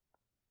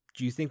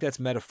 Do you think that's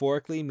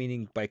metaphorically,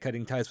 meaning by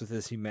cutting ties with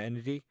his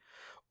humanity?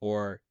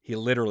 Or he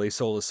literally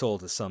sold his soul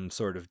to some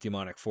sort of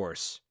demonic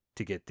force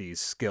to get these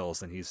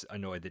skills and he's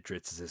annoyed that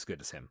Dritz is as good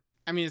as him?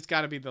 I mean, it's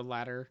got to be the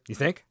latter. You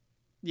think?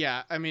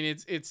 Yeah, I mean,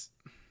 it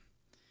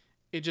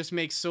just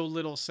makes so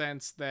little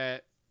sense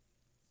that,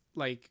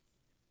 like,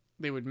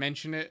 they would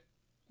mention it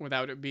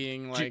without it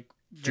being, like,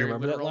 do you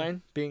remember literal. that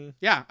line being...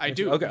 Yeah, I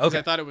do. Okay.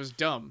 I thought it was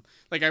dumb.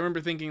 Like, I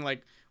remember thinking,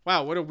 like,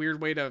 wow, what a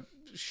weird way to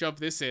shove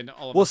this in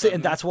all of Well, a sudden. see,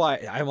 and that's why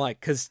I'm like,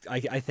 because I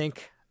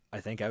think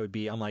I would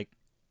be, I'm like,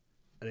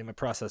 I think my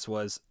process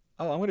was,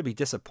 oh, I'm going to be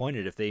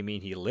disappointed if they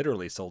mean he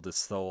literally sold his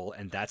soul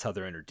and that's how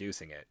they're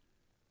introducing it.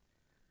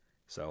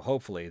 So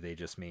hopefully they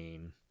just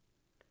mean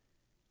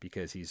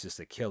because he's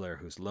just a killer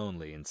who's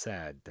lonely and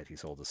sad that he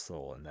sold his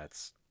soul, and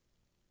that's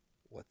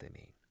what they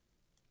mean.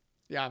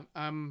 Yeah.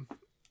 All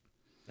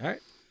right.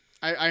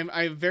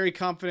 I'm very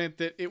confident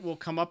that it will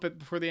come up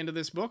before the end of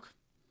this book,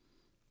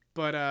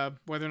 but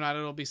whether or not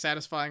it'll be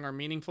satisfying or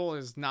meaningful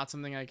is not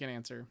something I can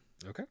answer.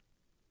 Okay.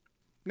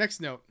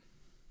 Next note.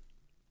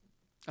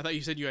 I thought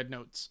you said you had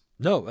notes.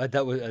 No,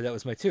 that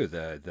was my two.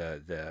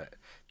 The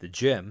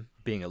gem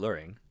being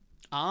alluring.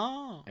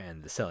 Ah.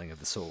 And the selling of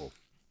the soul.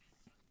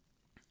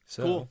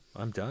 So cool.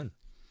 I'm done.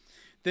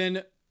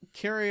 Then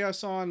carry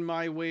us on,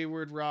 my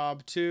wayward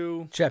Rob,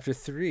 to Chapter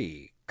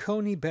 3,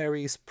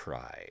 Conyberry's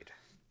Pride.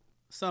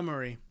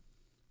 Summary.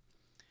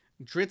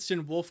 Dritz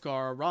and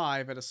Wolfgar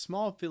arrive at a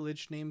small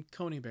village named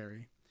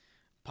Conyberry,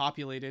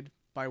 populated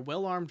by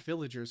well-armed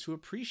villagers who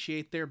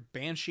appreciate their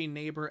banshee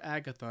neighbor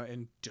Agatha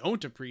and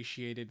don't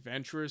appreciate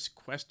adventurers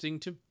questing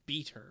to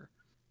beat her.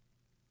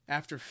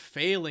 After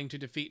failing to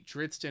defeat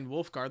Dritz and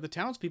Wolfgar, the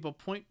townspeople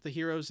point the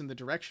heroes in the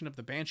direction of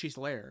the banshee's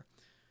lair.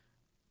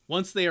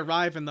 Once they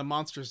arrive in the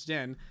monster's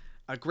den,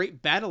 a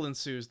great battle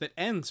ensues that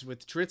ends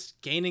with Dritz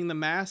gaining the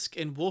mask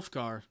and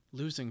Wolfgar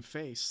losing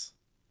face.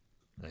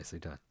 Nicely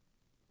done.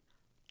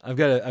 I've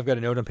got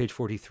a note on page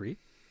 43.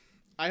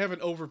 I have an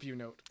overview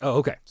note. Oh,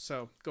 okay.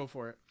 So go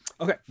for it.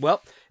 Okay.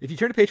 Well, if you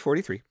turn to page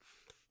 43,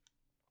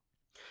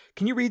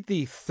 Can you read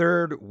the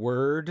third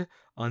word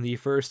on the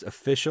first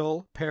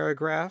official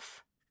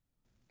paragraph?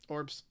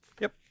 Orbs.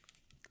 Yep.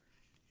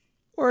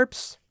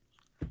 Orbs.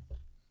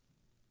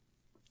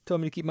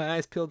 Told me to keep my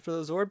eyes peeled for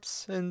those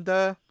orbs, and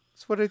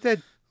that's what I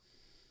did.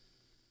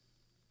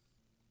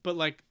 But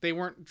like they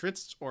weren't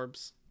Dritzt's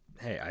orbs.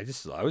 Hey, I was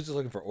just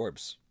looking for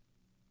orbs.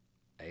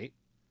 Hey.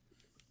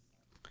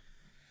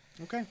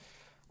 Okay.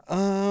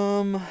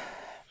 I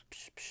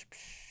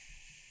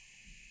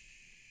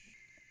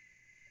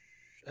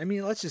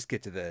mean, let's just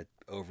get to the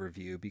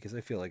overview because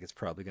I feel like it's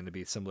probably going to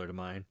be similar to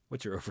mine.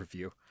 What's your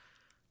overview?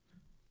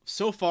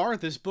 So far,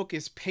 this book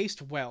is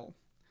paced well.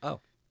 Oh.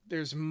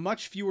 There's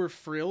much fewer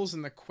frills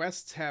and the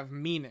quests have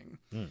meaning.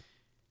 Hmm.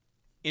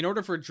 In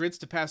order for Dritz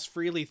to pass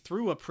freely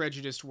through a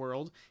prejudiced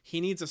world,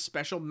 he needs a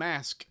special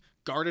mask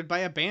guarded by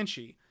a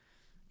banshee.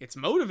 It's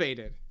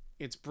motivated.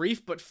 It's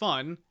brief but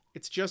fun.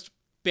 It's just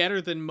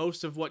better than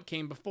most of what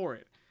came before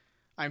it.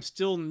 I'm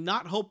still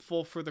not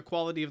hopeful for the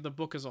quality of the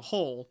book as a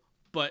whole,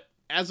 but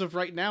as of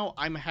right now,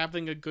 I'm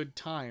having a good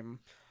time.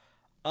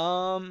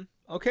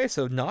 Okay,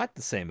 so not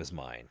the same as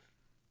mine.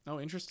 Oh,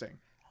 interesting.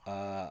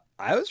 I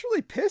was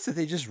really pissed that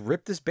they just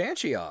ripped this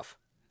banshee off.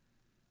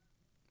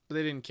 But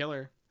they didn't kill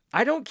her.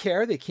 I don't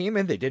care. They came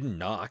in, they didn't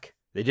knock.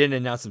 They didn't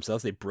announce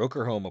themselves. They broke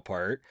her home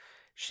apart.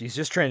 She's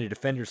just trying to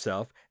defend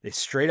herself. They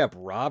straight up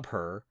rob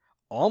her,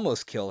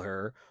 almost kill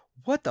her.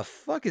 What the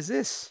fuck is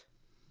this?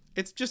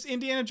 It's just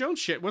Indiana Jones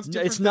shit. What's No,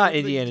 different it's not than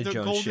Indiana the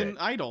Jones Golden shit.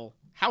 Idol?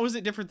 How is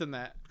it different than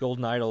that?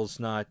 Golden Idol's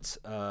not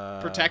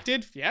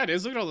Protected? Yeah, it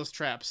is. Look at all those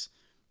traps.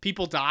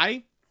 People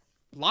die.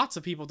 Lots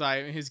of people die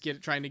in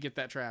trying to get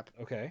that trap.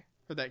 Okay.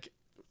 Or that.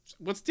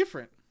 What's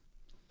different?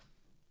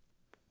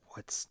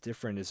 What's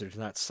different is there's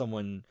not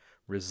someone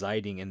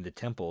residing in the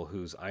temple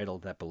whose idol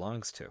that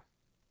belongs to.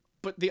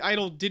 But the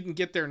idol didn't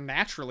get there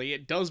naturally.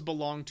 It does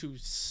belong to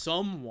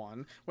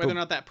someone, whether or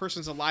not that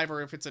person's alive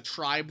or if it's a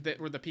tribe that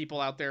were the people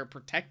out there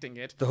protecting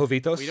it. The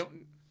Jovitos? We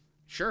don't.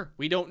 Sure,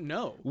 we don't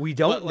know. We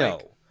don't But, know.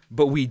 like,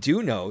 But we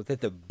do know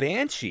that the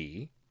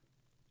Banshee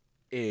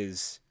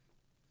is,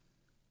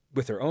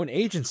 with her own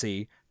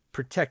agency,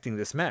 protecting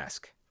this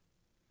mask.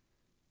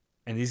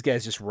 And these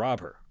guys just rob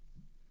her.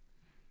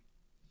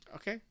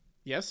 Okay.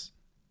 Yes.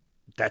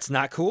 That's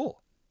not cool.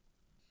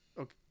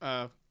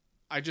 Okay.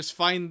 I just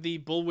find the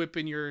bullwhip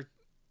in your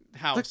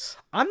house.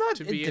 Look, I'm not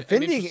to be an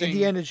defending interesting-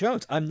 Indiana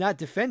Jones. I'm not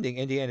defending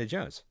Indiana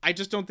Jones. I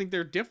just don't think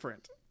they're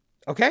different.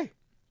 Okay.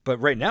 But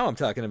right now I'm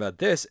talking about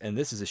this, and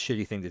this is a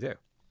shitty thing to do.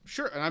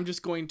 Sure, and I'm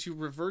just going to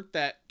revert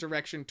that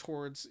direction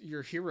towards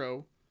your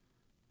hero,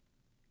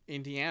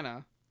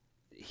 Indiana.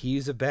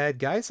 He's a bad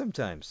guy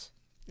sometimes.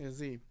 Is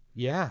he?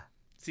 Yeah.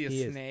 Is he a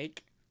He is.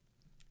 snake?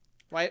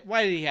 Why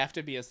did he have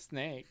to be a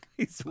snake?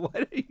 What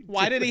are you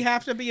Why did he doing?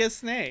 have to be a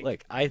snake?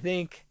 Look, I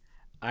think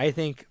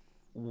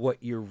what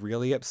you're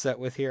really upset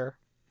with here,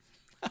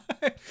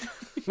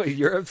 what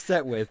you're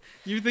upset with,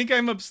 You think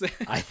I'm upset?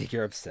 I think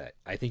you're upset.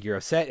 I think you're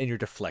upset and you're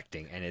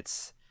deflecting, and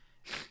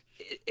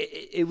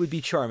it would be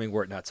charming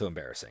were it not so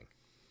embarrassing.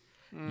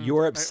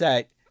 You're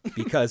upset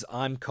because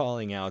I'm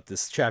calling out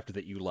this chapter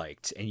that you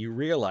liked, and you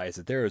realize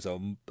that there is a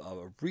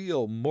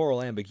real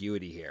moral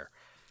ambiguity here.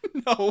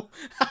 No,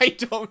 I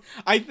don't.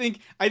 I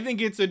think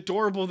it's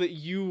adorable that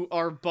you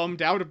are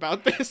bummed out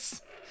about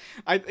this.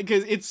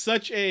 Because it's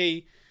such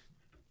a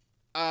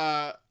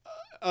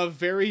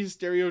very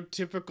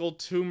stereotypical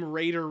Tomb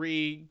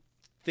Raider-y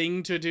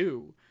thing to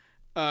do.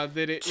 That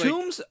it like,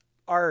 Tombs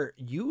are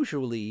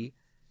usually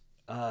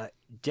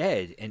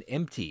dead and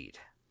emptied.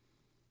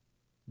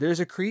 There's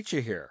a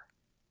creature here.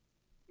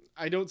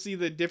 I don't see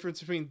the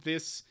difference between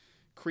this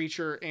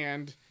creature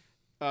and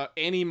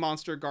any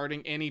monster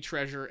guarding any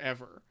treasure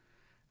ever.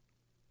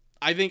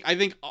 I think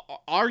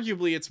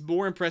arguably it's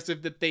more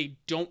impressive that they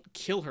don't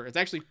kill her. It's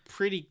actually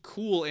pretty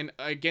cool and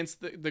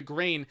against the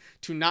grain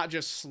to not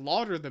just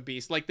slaughter the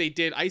beast like they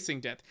did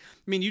Icing Death.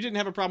 I mean, you didn't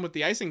have a problem with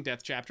the Icing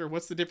Death chapter.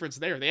 What's the difference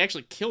there? They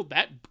actually killed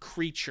that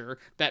creature,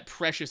 that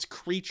precious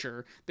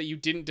creature that you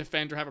didn't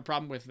defend or have a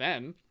problem with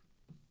then.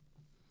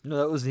 No,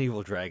 that was an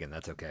evil dragon.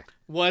 That's okay.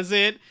 Was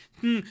it?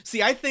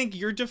 See, I think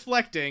you're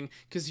deflecting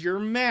because you're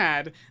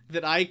mad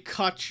that I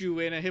caught you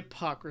in a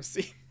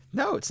hypocrisy.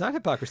 No, it's not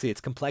hypocrisy.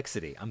 It's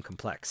complexity. I'm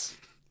complex.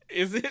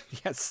 Is it?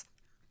 Yes.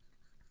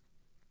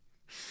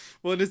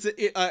 Well, it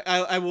is.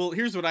 I will.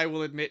 Here's what I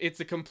will admit. It's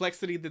a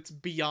complexity that's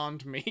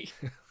beyond me.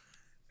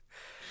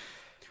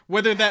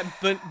 Whether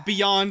that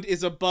beyond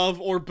is above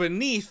or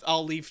beneath,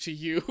 I'll leave to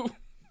you.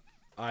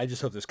 I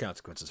just hope there's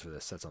consequences for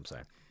this. That's what I'm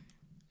saying.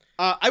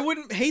 I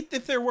wouldn't hate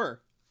if there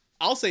were.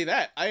 I'll say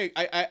that.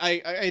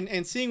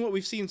 And seeing what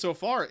we've seen so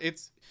far,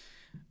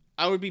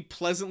 I would be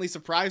pleasantly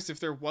surprised if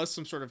there was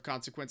some sort of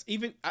consequence.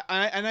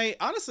 I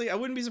honestly, I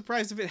wouldn't be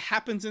surprised if it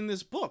happens in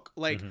this book.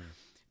 Like,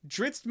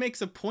 Dritz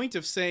makes a point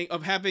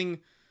of having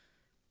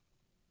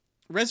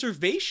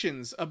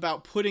reservations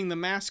about putting the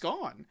mask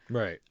on.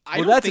 Right. I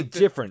Well, don't that's a think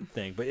different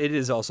thing, but it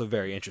is also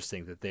very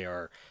interesting that they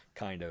are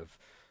kind of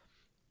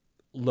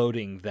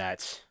loading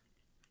that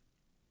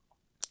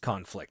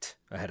conflict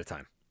ahead of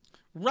time.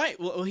 Right.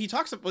 Well, he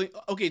talks about,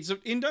 okay, so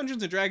in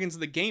Dungeons & Dragons,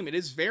 the game, it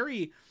is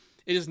very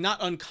it is not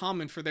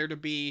uncommon for there to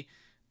be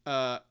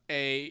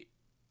a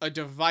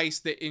device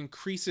that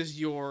increases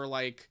your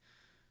like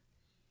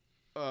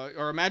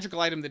or a magical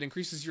item that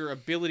increases your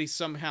ability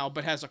somehow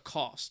but has a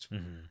cost.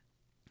 Mm-hmm.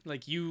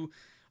 Like you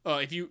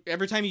if you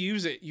every time you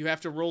use it, you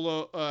have to roll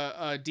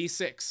a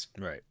d6.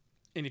 Right.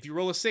 And if you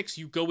roll a 6,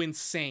 you go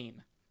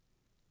insane.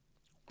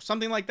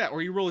 Something like that.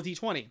 Or you roll a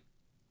d20.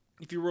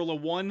 If you roll a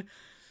 1,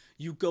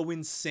 you go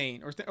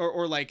insane.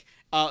 Or like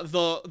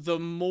the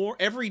more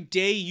every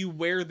day you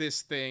wear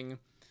this thing,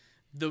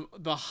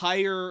 the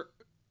higher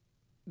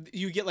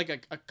you get,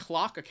 like a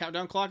clock, a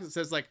countdown clock that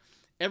says like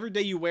every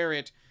day you wear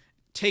it,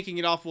 taking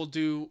it off will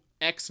do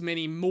X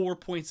many more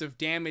points of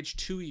damage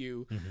to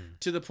you,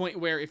 to the point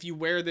where if you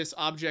wear this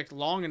object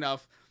long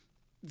enough,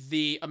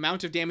 the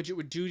amount of damage it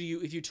would do to you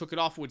if you took it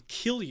off would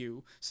kill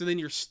you. So then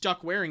you're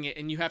stuck wearing it,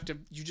 and you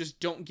just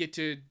don't get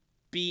to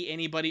be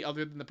anybody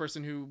other than the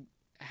person who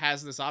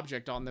has this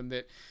object on them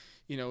that,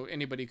 you know,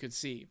 anybody could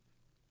see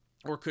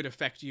or could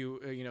affect you,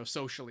 you know,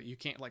 socially. You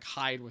can't like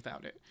hide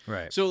without it.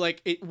 Right. So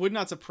like, it would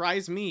not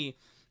surprise me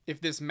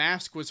if this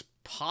mask was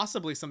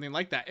possibly something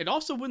like that. It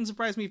also wouldn't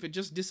surprise me if it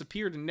just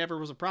disappeared and never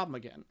was a problem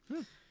again.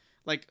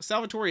 Like,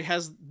 Salvatore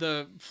has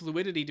the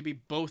fluidity to be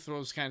both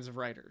those kinds of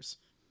writers.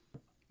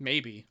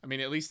 Maybe. I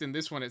mean, at least in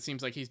this one, it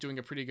seems like he's doing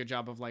a pretty good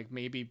job of like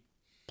maybe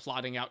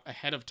plotting out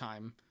ahead of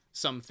time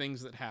some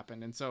things that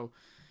happen. And so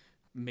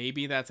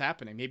maybe that's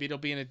happening. Maybe it'll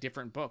be in a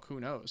different book. Who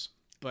knows?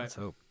 But let's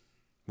hope.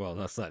 Well,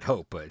 that's not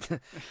hope, but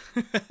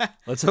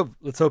let's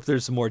hope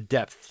there's some more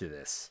depth to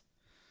this.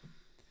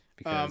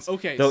 Because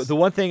okay. The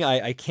one thing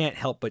I can't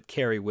help but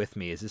carry with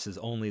me is this is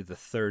only the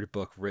third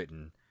book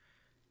written,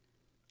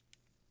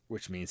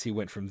 which means he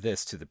went from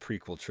this to the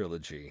prequel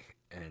trilogy,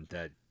 and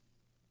that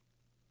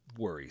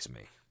worries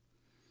me.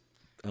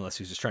 Unless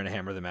he's just trying to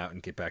hammer them out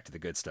and get back to the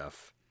good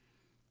stuff.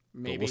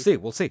 Maybe. But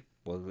we'll see.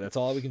 Well, that's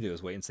all we can do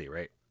is wait and see,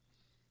 right?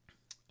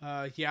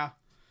 Yeah.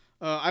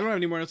 I don't have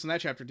any more notes on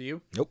that chapter, do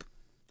you? Nope.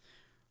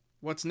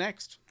 What's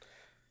next?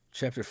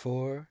 Chapter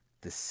 4,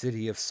 The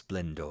City of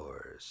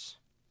Splendors.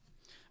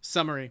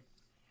 Summary.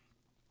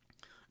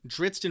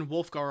 Drizzt and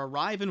Wulfgar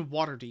arrive in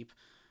Waterdeep,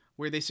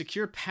 where they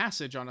secure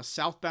passage on a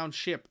southbound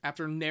ship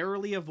after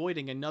narrowly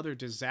avoiding another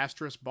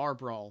disastrous bar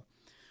brawl.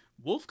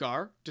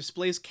 Wulfgar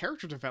displays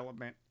character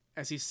development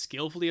as he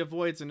skillfully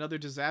avoids another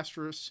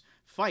disastrous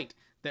fight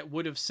that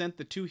would have sent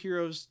the two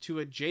heroes to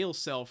a jail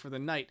cell for the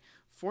night,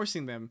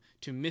 forcing them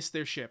to miss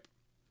their ship.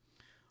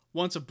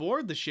 Once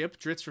aboard the ship,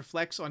 Drizzt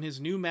reflects on his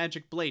new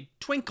magic blade,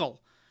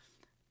 Twinkle,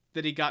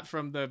 that he got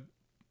from the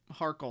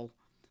Harkle,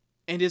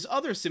 and his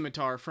other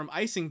scimitar from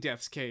Icing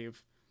Death's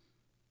cave,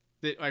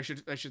 that I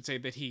should say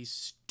that he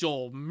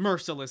stole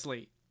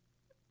mercilessly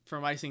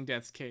from Icing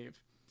Death's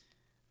cave.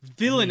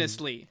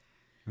 Villainously,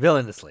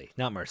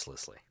 not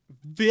mercilessly.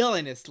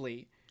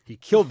 Villainously. He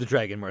killed the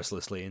dragon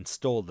mercilessly and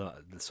stole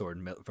the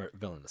sword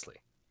villainously.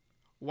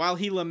 While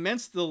he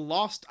laments the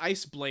lost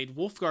ice blade,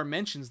 Wulfgar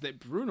mentions that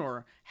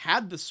Bruenor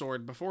had the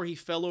sword before he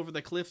fell over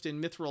the cliff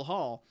in Mithril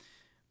Hall,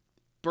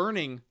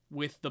 burning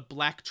with the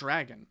black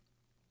dragon.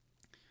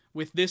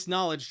 With this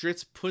knowledge,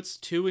 Drizzt puts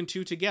 2 and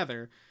 2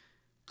 together.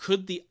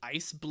 Could the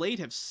ice blade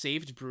have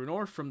saved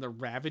Bruenor from the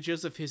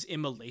ravages of his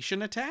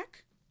immolation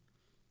attack?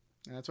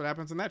 And that's what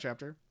happens in that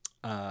chapter.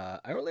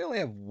 I really only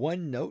have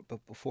one note,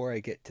 but before I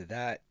get to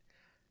that,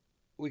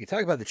 we can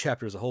talk about the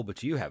chapter as a whole, but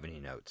do you have any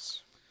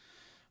notes?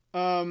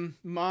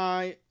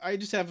 I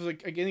just have I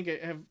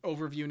have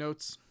overview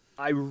notes.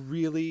 I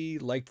really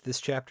liked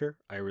this chapter.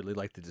 I really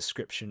liked the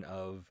description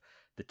of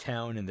the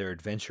town and their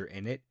adventure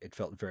in it. It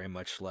felt very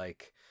much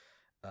like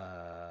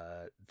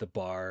the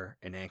bar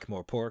in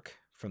Ankh-Morpork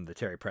from the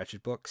Terry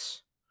Pratchett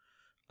books.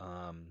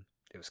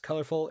 It was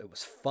colorful. It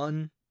was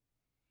fun.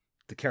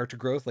 The character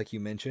growth, like you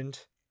mentioned.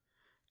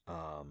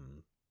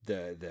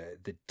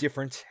 The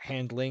different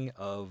handling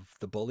of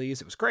the bullies.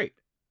 It was great.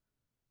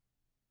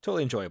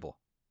 Totally enjoyable.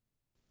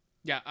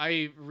 Yeah,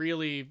 I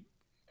really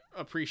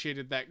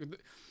appreciated that.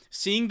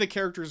 Seeing the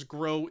characters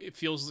grow, it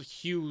feels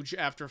huge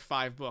after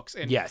 5 books.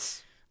 And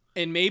yes.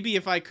 And maybe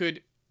if I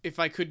could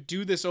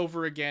do this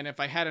over again, if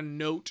I had a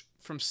note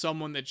from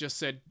someone that just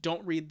said,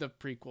 don't read the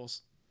prequels.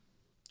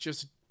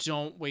 Just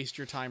don't waste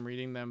your time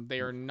reading them.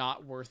 They are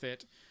not worth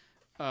it.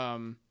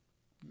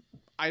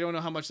 I don't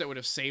know how much that would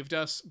have saved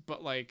us,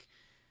 but like,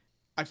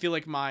 I feel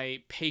like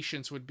my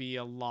patience would be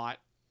a lot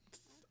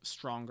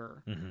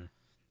stronger.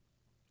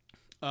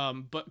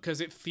 Mm-hmm. But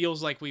because it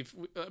feels like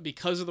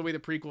because of the way the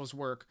prequels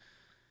work,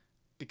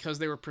 because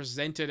they were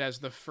presented as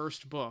the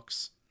first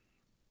books,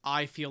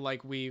 I feel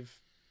like we've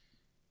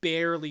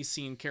barely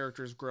seen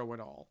characters grow at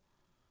all.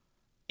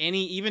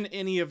 Even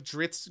any of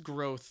Drizzt's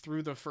growth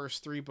through the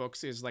first 3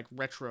 books is like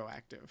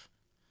retroactive.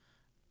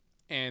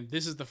 And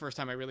this is the first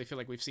time I really feel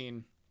like we've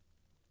seen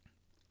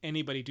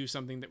anybody do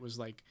something that was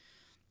like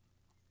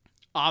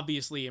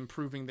obviously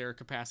improving their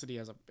capacity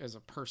as a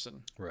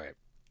person. Right.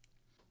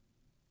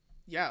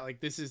 Yeah, like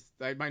this is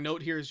my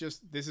note here is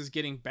just this is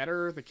getting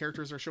better. The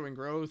characters are showing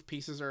growth.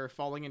 Pieces are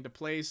falling into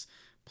place.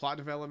 Plot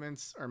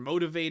developments are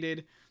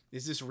motivated.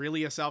 Is this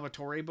really a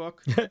Salvatore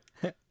book?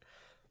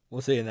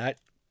 We'll see in that.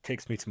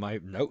 takes me to my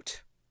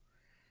note.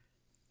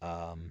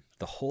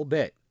 The whole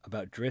bit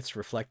about Drizzt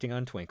reflecting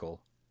on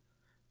Twinkle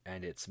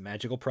and its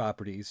magical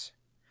properties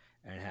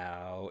and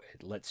how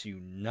it lets you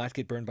not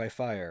get burned by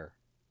fire.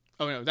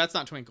 Oh no, that's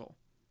not Twinkle.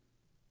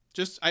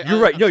 You're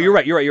right. I'm No,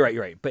 sorry.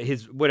 you're right. But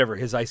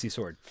his icy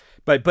sword.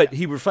 But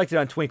he reflected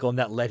on Twinkle, and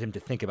that led him to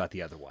think about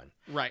the other one.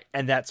 Right.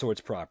 And that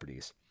sword's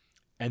properties.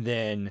 And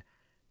then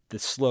the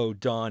slow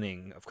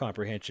dawning of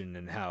comprehension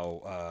and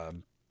how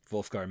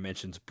Wolfgar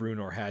mentions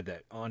Bruenor had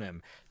that on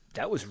him.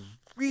 That was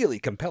really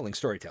compelling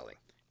storytelling.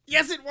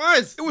 Yes, it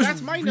was.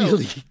 That's my note.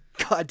 Really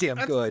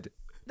goddamn good.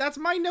 That's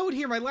my note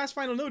here. My last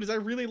final note is I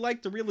really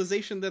liked the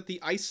realization that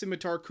the ice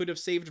scimitar could have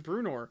saved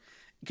Bruenor,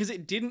 because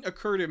it didn't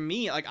occur to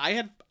me. Like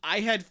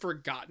I had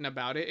forgotten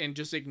about it and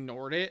just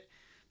ignored it,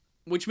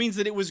 which means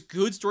that it was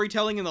good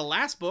storytelling in the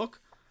last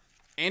book,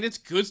 and it's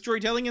good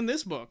storytelling in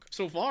this book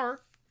so far.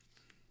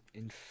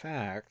 In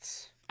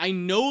fact, I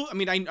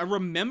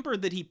remember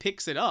that he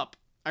picks it up.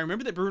 I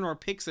remember that Bruenor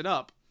picks it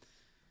up,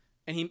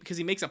 and because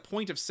he makes a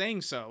point of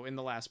saying so in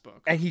the last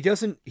book. And he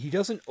doesn't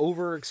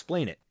over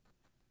explain it.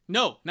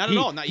 No, not at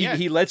all. Not yet.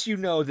 He lets you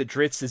know that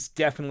Drizzt is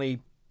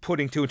definitely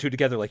putting two and two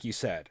together, like you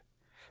said.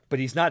 But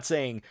he's not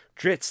saying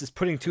Drizzt is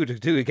putting two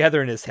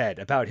together in his head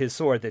about his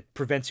sword that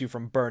prevents you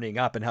from burning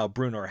up and how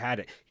Bruenor had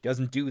it. He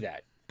doesn't do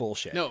that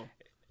bullshit. No,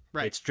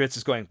 right. It's Drizzt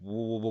is going,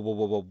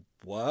 whoa,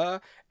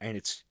 what? And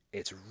it's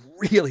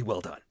really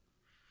well done.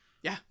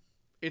 Yeah,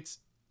 it's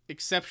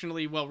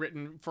exceptionally well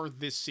written for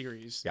this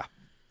series. Yeah.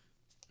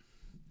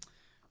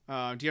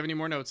 Do you have any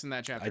more notes in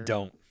that chapter? I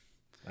don't.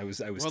 I was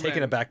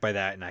taken aback by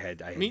that, and I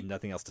had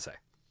nothing else to say.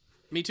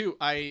 Me too.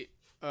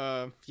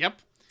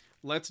 Yep.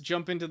 Let's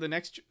jump into the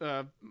next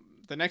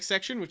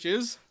section, which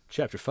is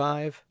Chapter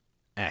 5,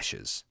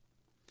 Ashes.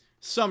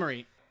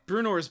 Summary.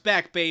 Bruenor is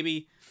back,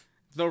 baby.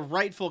 The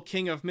rightful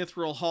king of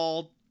Mithril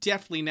Hall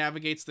deftly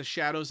navigates the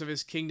shadows of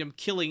his kingdom,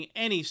 killing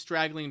any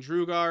straggling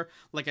Drugar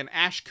like an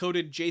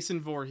ash-coated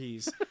Jason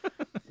Voorhees.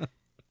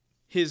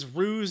 His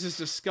ruse is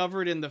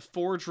discovered in the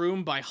forge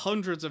room by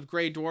hundreds of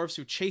grey dwarfs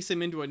who chase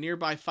him into a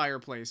nearby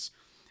fireplace.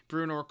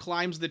 Bruenor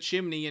climbs the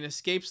chimney and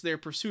escapes their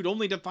pursuit,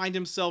 only to find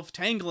himself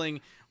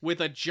tangling with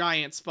a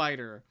giant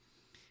spider.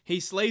 He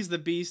slays the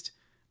beast,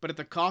 but at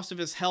the cost of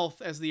his health,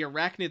 as the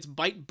arachnid's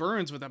bite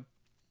burns with a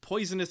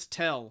poisonous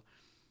tell.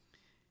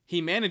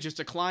 He manages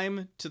to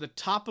climb to the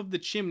top of the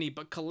chimney,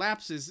 but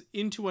collapses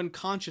into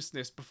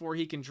unconsciousness before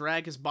he can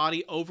drag his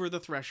body over the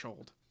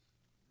threshold.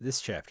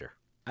 This chapter.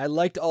 I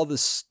liked all the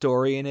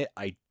story in it.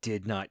 I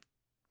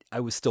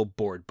was still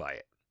bored by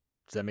it.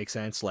 Does that make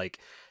sense? Like,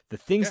 the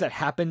things that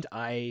happened,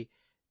 I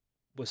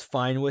was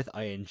fine with.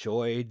 I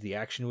enjoyed. The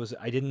action was,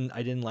 I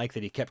didn't like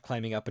that he kept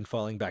climbing up and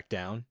falling back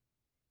down.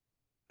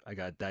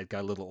 That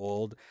got a little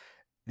old.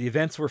 The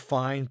events were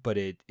fine, but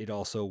it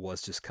also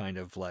was just kind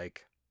of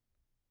like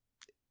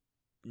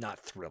not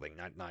thrilling,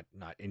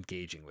 not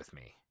engaging with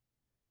me.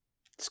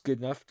 It's good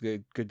enough.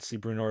 Good to see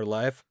Bruenor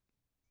alive.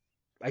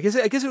 I guess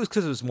it was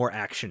because it was more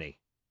actiony.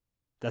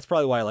 That's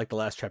probably why I liked the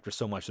last chapter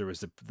so much. There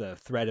was the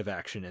thread of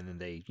action, and then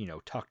they,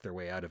 talked their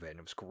way out of it, and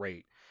it was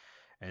great.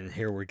 And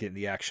here we're getting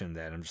the action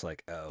that I'm just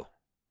like, oh,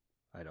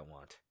 I don't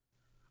want.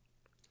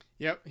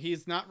 Yep,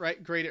 he's not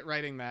great at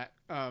writing that.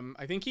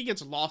 I think he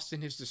gets lost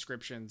in his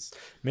descriptions.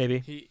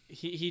 Maybe.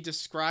 He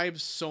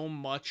describes so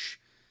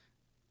much,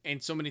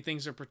 and so many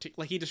things are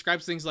like, he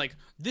describes things like,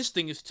 this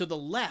thing is to the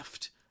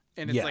left,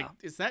 and it's like,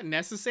 is that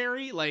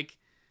necessary? Like,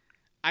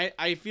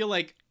 I feel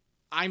like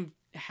I'm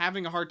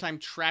having a hard time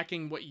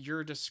tracking what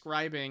you're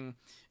describing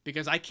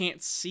because I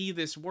can't see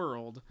this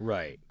world.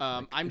 Right.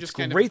 I'm just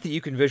kind of great that you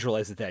can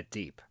visualize it that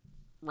deep.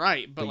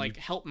 Right, but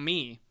help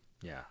me.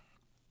 Yeah.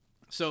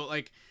 So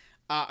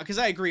because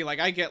I agree,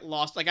 I get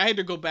lost. I had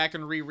to go back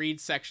and reread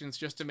sections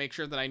just to make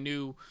sure that I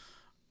knew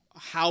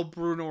how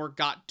Bruenor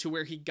got to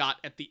where he got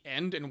at the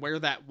end and where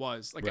that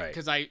was.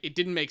 Because it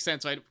didn't make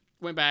sense. So I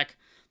went back.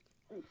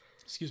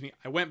 Excuse me.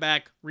 I went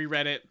back,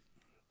 reread it.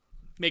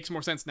 Makes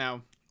more sense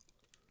now.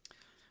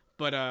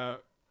 But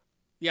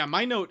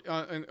my note,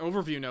 an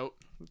overview note,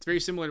 it's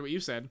very similar to what you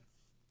said.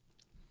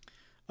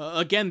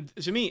 Again,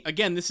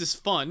 this is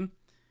fun.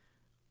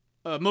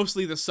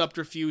 Mostly the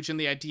subterfuge and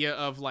the idea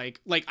of I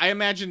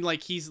imagine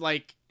he's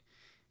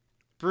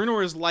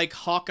Bruenor is like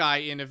Hawkeye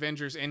in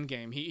Avengers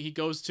Endgame. He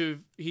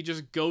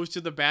just goes to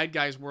the bad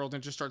guys' world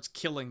and just starts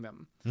killing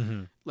them,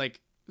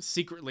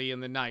 secretly in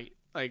the night.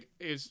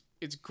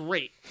 It's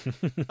great.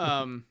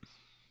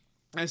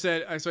 I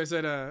said,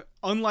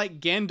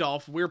 unlike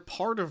Gandalf, we're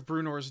part of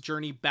Bruenor's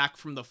journey back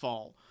from the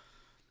fall.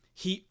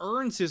 He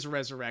earns his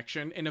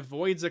resurrection and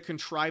avoids a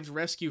contrived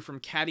rescue from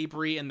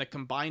Catti-brie and the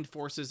combined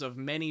forces of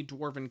many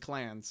dwarven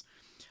clans.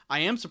 I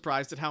am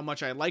surprised at how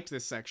much I liked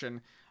this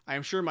section. I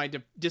am sure my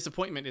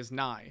disappointment is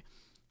nigh.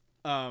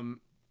 I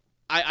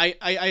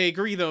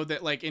agree, though,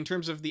 that, in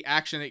terms of the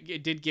action,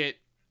 it did get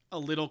a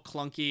little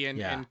clunky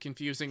and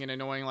confusing and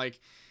annoying,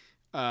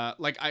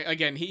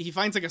 he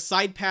finds a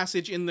side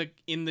passage in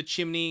the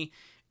chimney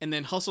and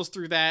then hustles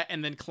through that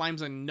and then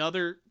climbs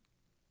another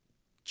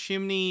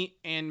chimney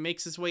and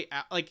makes his way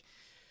out.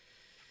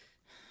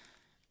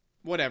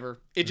 whatever.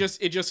 It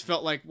just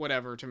felt like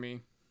whatever to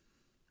me.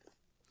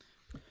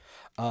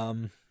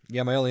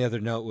 Yeah, my only other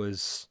note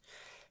was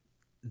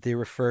they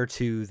refer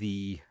to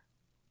the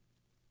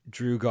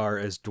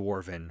Drugar as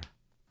Dwarven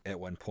at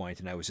one point,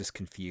 and I was just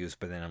confused,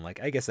 but then I'm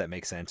like, I guess that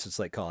makes sense. It's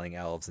like calling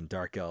elves and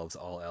dark elves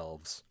all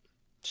elves.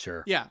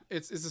 Sure. Yeah,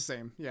 it's the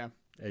same. Yeah.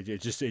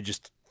 It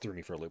just threw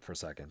me for a loop for a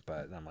second,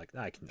 but I'm like,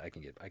 I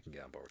can get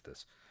on board with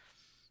this.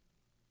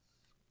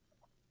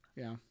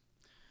 Yeah.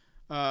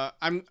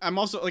 I'm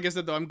also, like I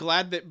said though, I'm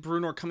glad that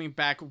Bruenor coming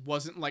back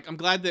wasn't like, I'm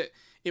glad that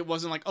it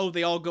wasn't like, oh,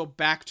 they all go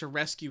back to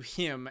rescue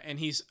him and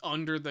he's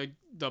under the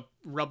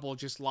rubble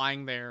just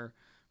lying there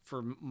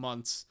for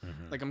months.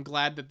 Mm-hmm. Like, I'm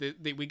glad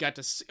that we got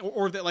to see,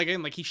 or that, like,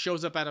 again, like he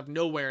shows up out of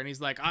nowhere and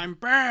he's like, I'm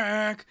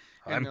back.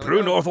 I'm like,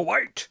 Bruenor oh. the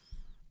White.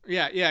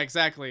 Yeah,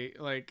 exactly.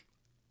 Like,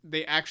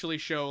 they actually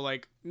show,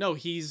 like, no,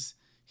 he's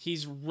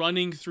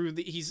running through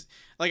he's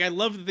like, I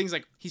love the things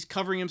like he's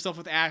covering himself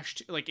with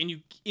ash, like, and you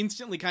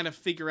instantly kind of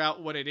figure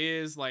out what it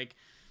is, like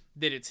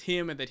that it's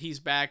him and that he's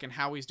back and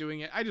how he's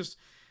doing it. I just,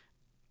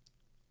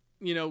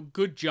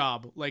 good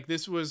job. Like,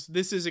 this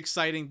is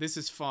exciting. This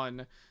is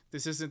fun.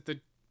 This isn't the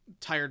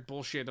tired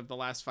bullshit of the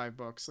last 5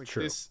 books. Like,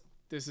 True.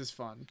 This is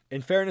fun.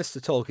 In fairness to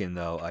Tolkien,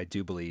 though, I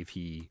do believe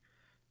he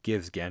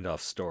gives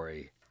Gandalf's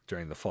story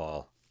during the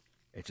fall.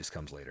 It just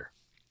comes later.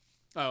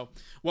 Oh,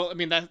 well, I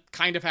mean, that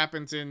kind of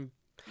happens in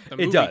the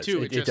movie, it does.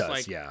 too. It does,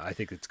 like, yeah. I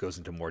think it goes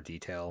into more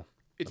detail.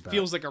 It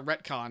feels like a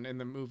retcon in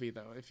the movie,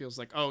 though. It feels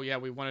like, oh, yeah,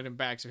 we wanted him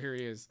back, so here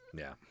he is.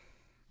 Yeah.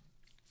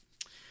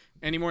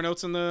 Any more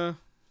notes on the...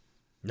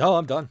 No,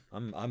 I'm done.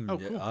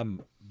 Cool.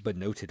 I'm but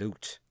noted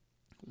out.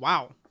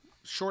 Wow.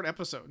 Short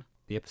episode.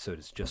 The episode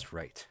is just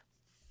right.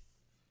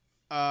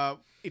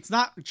 It's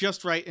not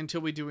just right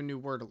until we do a new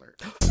word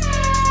alert.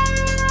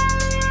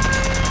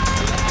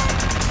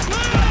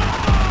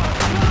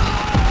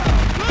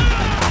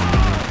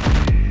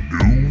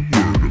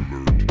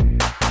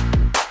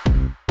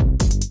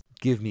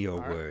 Give me your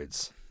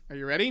words. Are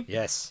you ready?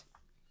 Yes.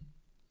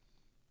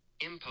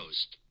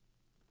 Impost.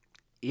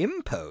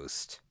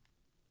 Impost?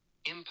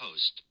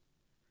 Impost.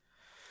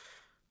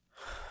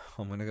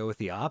 I'm going to go with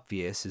the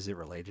obvious. Is it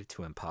related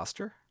to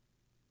imposter?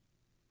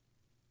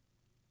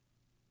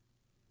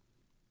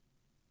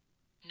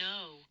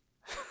 No.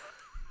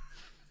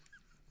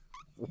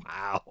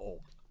 Wow.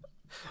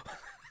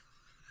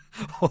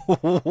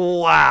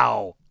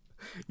 Wow.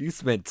 You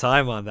spent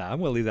time on that. I'm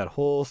going to leave that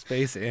whole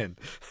space in.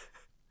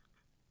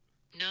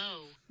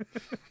 No.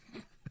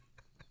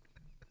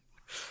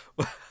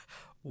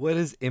 What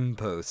is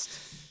impost?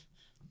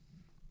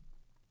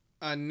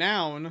 A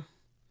noun,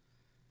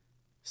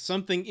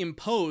 something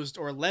imposed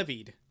or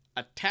levied.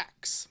 A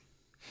tax.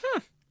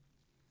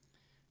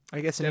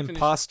 I guess an Definition-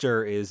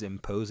 imposter is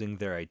imposing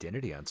their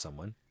identity on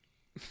someone.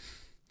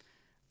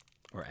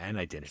 Or an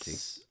identity.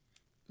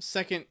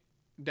 Second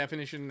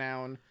definition,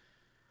 noun,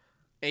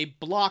 a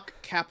block,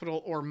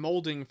 capital, or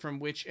molding from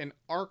which an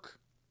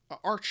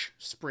arch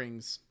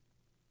springs.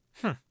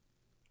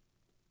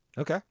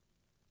 Okay.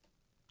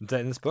 Is that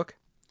in this book?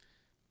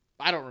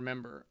 I don't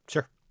remember.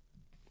 Sure.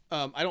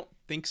 I don't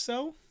think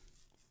so,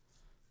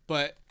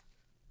 but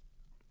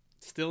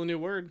still a new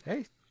word.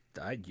 Hey,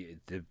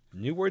 the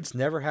new words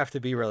never have to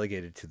be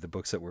relegated to the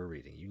books that we're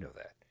reading. You know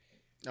that.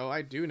 Oh,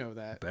 I do know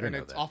that. Better and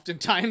know it's that.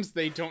 Oftentimes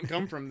they don't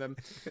come from them.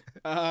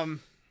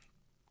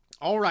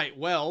 All right.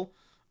 Well,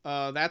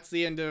 that's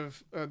the end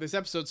of this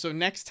episode. So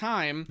next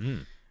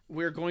time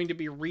we're going to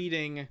be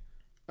reading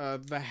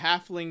the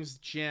Halfling's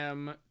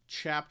Gem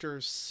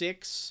chapter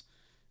 6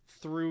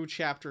 through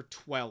chapter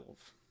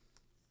 12.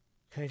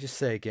 Can I just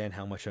say again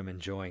how much I'm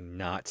enjoying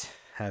not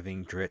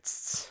having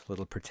Dritzt's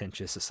little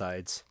pretentious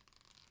asides?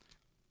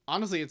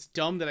 Honestly, it's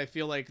dumb that I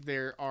feel like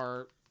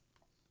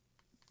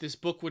this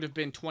book would have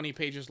been 20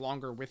 pages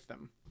longer with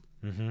them.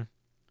 Mm-hmm.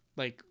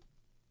 Like,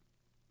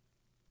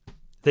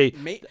 They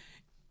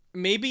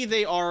maybe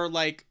they are,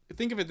 like,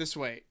 think of it this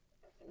way.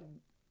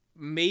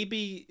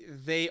 Maybe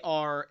they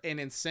are an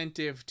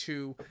incentive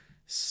to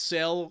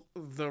sell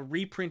the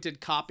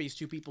reprinted copies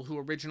to people who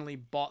originally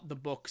bought the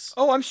books.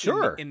 Oh, I'm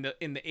sure. in the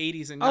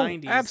 80s and Oh,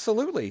 90s.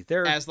 absolutely.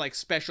 They're as like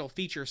special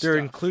feature they're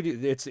stuff.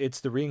 included.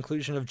 It's the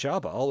reinclusion of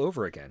Jabba all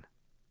over again.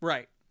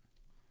 Right.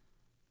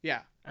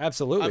 Yeah.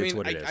 Absolutely, I mean, it's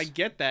what it is. I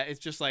get that. It's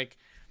just like,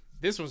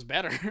 this was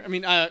better. I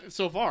mean,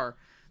 so far.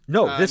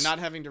 No, this not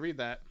having to read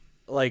that.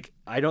 like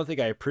I don't think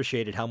I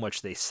appreciated how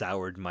much they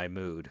soured my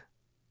mood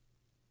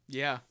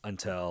Yeah.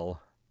 until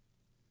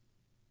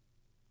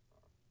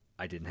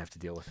I didn't have to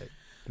deal with it.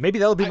 Maybe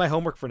that'll be my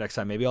homework for next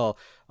time. Maybe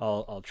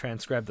I'll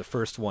transcribe the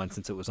first one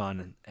since it was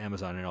on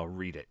Amazon and I'll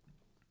read it.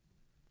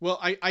 Well,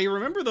 I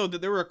remember, though,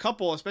 that there were a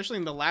couple, especially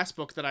in the last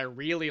book, that I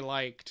really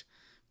liked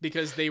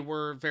because they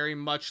were very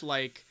much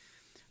like,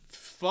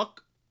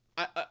 fuck,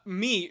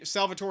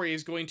 Salvatore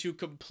is going to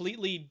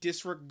completely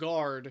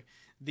disregard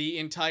the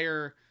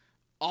entire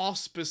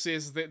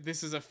auspices that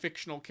this is a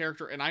fictional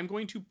character, and I'm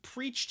going to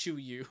preach to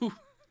you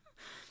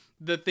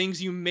the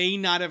things you may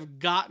not have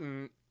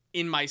gotten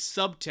in my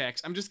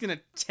subtext. I'm just going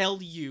to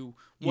tell you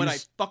what I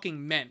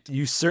fucking meant.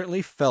 You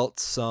certainly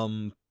felt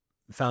some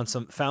found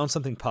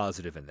something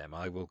positive in them.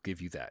 I will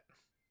give you that.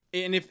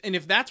 And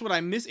if that's what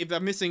if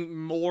I'm missing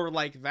more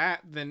like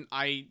that, then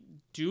I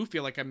do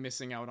feel like I'm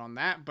missing out on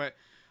that. But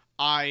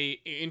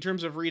in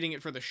terms of reading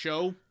it for the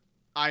show,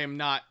 I don't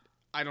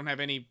have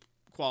any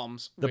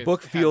qualms. The with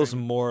book feels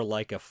having, more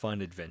like a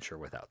fun adventure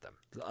without them,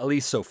 at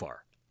least so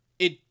far.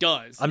 It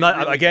does. I'm It not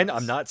really again. does.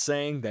 I'm not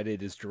saying that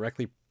it is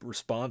directly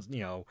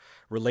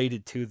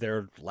related to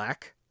their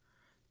lack,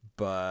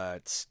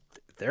 but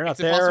they're not It's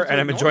impossible there, to and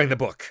I'm ignore enjoying it. the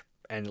book.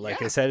 And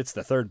like I Yeah. said, it's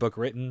the third book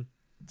written,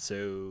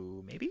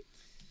 so maybe.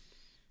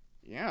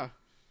 Yeah.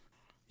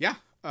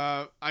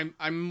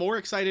 I'm more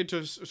excited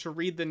to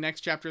read the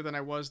next chapter than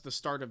I was the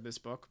start of this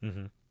book.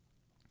 Mm-hmm.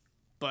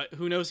 But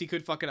who knows? He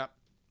could fuck it up.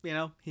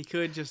 He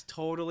could just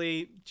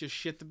totally just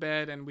shit the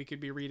bed, and we could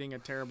be reading a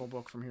terrible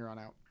book from here on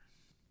out.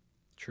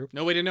 True.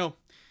 No way to know,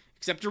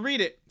 except to read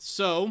it.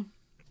 So,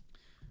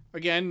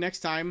 again,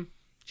 next time,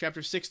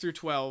 chapter 6 through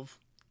 12.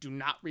 Do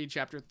not read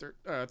chapter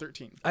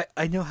 13.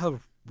 I know how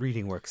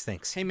reading works.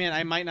 Thanks. Hey man,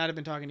 I might not have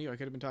been talking to you. I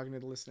could have been talking to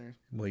the listener,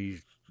 Well, you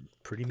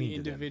pretty the mean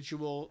to them.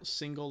 individual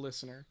single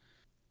listener.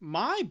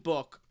 My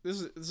book.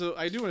 So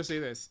I do want to say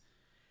this.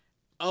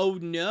 Oh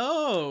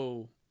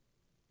no.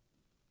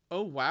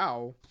 Oh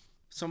wow.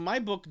 So my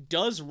book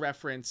does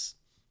reference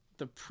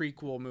the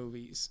prequel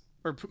movies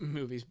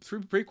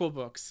through prequel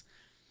books.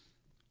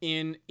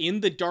 In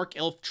the Dark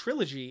Elf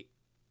trilogy,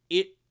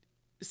 it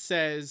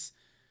says,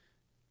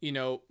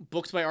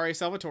 books by R.A.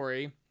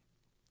 Salvatore,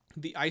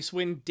 the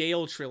Icewind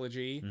Dale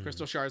trilogy,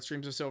 Crystal Shard,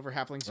 Streams of Silver,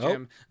 Halfling's Oh.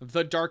 Gem,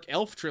 the Dark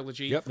Elf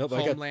trilogy, Yep, nope, I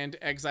got- Homeland,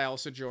 Exile,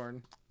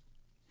 Sojourn.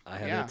 I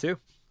have Yeah. it too.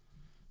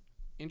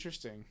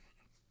 Interesting.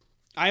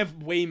 I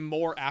have way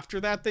more after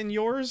that than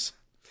yours.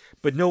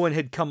 But no one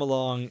had come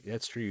along.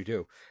 That's true, you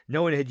do.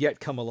 No one had yet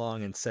come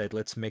along and said,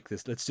 "Let's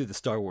do the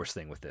Star Wars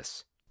thing with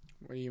this."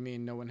 What do you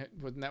mean? No one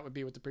wouldn't that would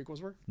be what the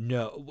prequels were?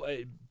 No,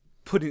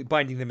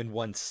 binding them in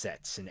one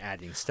sets and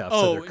adding stuff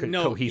Oh, so they're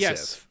no, cohesive.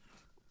 yes.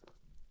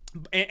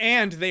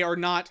 And they are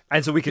not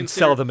And so we can Consider-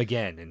 sell them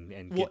again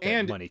and Well, get that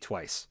and- money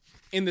twice.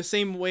 in the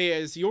same way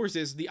as yours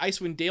is. The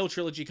Icewind Dale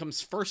trilogy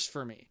comes first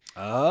for me.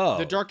 Oh.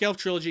 The Dark Elf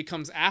trilogy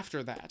comes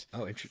after that.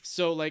 Oh, interesting.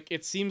 So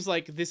it seems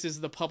like this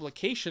is the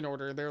publication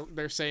order.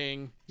 They're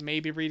saying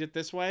maybe read it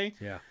this way.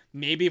 Yeah.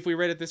 Maybe if we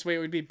read it this way, it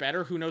would be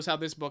better. Who knows how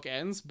this book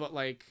ends? But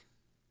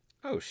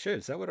Oh, shit.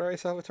 Is that what R.A.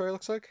 Salvatore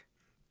looks like?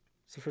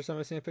 It's the first time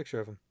I've seen a picture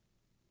of him.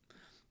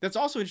 that's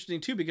also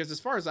interesting too, because as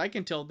far as I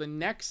can tell,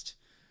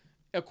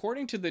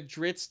 according to the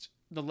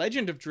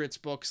Legend of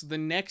Drizzt books, the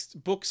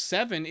next book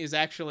 7 is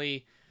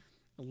actually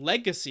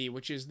Legacy,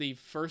 which is the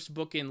first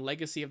book in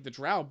Legacy of the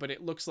Drow. But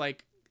it looks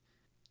like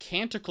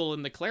Canticle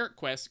in the Cleric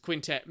Quest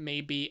Quintet may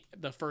be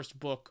the first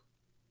book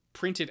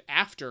printed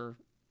after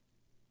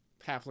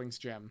Halfling's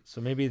Gem.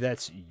 So maybe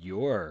that's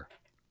your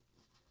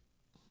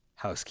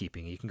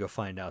housekeeping. You can go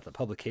find out the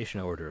publication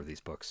order of these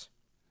books.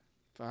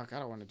 Fuck, I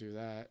don't want to do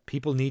that.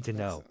 People need to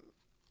know.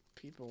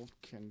 People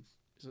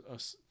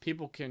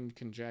can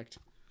conject.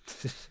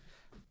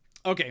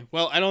 Okay,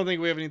 well, I don't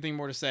think we have anything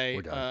more to say.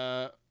 We're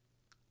done.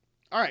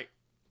 All right.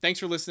 Thanks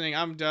for listening.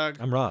 I'm Doug.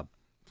 I'm Rob.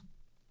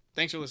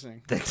 Thanks for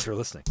listening. Thanks for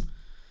listening.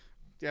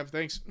 Yeah,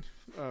 thanks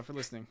for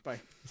listening. Bye.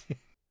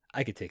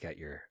 I could take out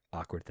your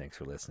awkward thanks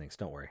for listening, so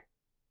don't worry.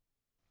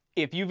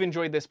 If you've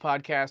enjoyed this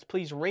podcast,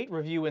 please rate,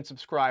 review, and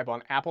subscribe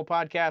on Apple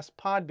Podcasts,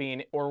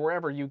 Podbean, or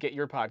wherever you get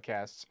your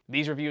podcasts.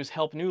 These reviews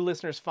help new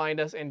listeners find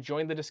us and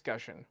join the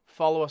discussion.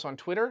 Follow us on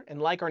Twitter and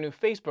like our new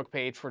Facebook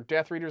page for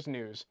Death Readers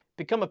news.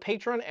 Become a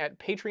patron at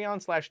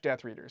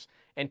patreon.com/deathreaders.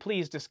 And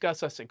please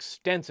discuss us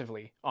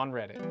extensively on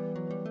Reddit.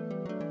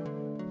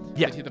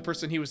 Yeah. The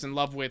person he was in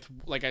love with,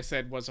 like I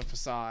said, was a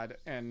facade.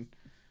 And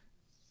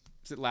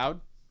is it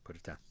loud? Put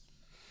it down.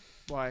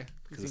 Why? You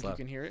it's think you loud.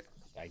 can hear it?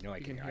 I know I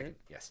You can can hear hear it.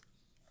 Yes.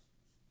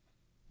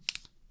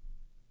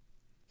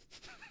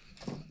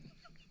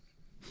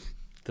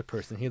 The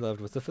person he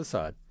loved was a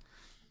facade.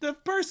 The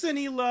person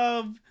he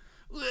loved,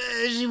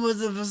 she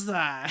was a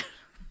facade.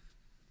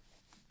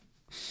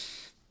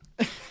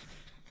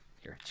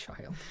 You're a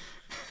child.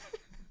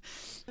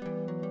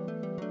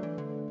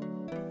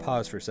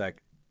 Pause for a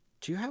sec.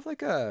 Do you have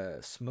like a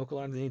smoke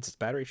alarm that needs its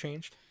battery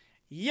changed?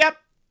 Yep,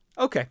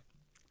 Okay.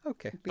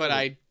 Okay. but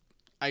I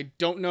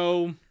don't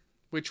know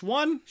which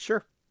one.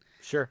 Sure.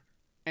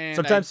 And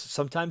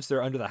Sometimes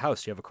they're under the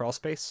house. Do you have a crawl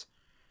space?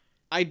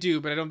 I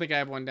do, but I don't think I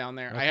have one down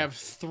there. I Okay. have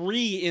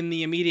 3 in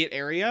the immediate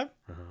area.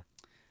 Uh-huh.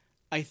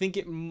 I think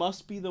it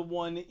must be the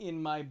one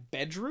in my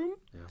bedroom.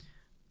 Yeah.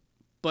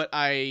 But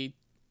I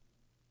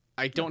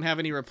don't have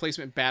any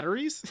replacement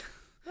batteries.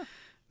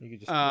 You could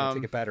just Um,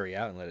 take a battery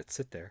out and let it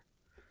sit there.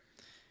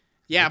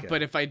 Yeah, Okay.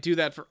 but if I do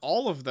that for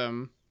all of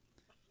them,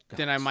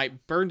 then I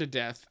might burn to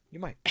death. You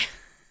might.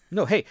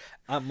 No, hey,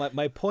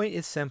 my point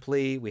is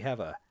simply we have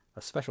a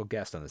special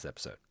guest on this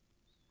episode.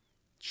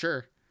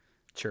 Sure.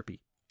 Chirpy.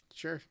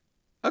 Sure.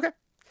 Okay.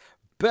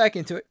 Back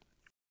into it.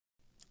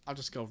 I'll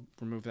just go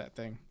remove that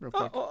thing real Oh,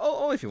 quick.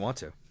 oh, if you want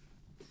to.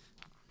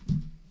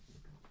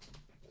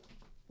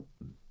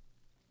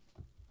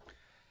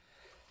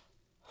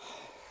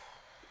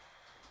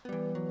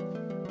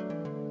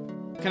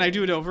 Can I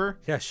do it over?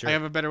 Yeah, sure. I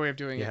have a better way of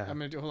doing it. Yeah. I'm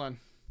gonna do. Hold on.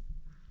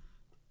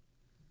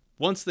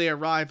 Once they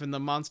arrive in the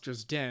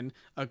monster's den,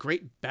 a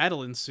great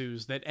battle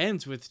ensues that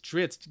ends with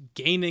Drizzt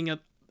gaining a.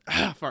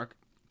 Fuck.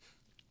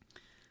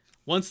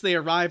 Once they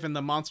arrive in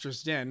the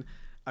monster's den,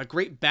 a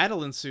great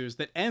battle ensues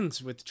that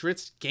ends with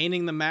Drizzt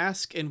gaining the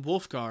mask and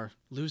Wulfgar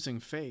losing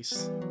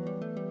face.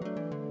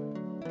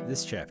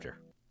 This chapter.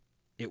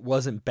 It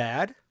wasn't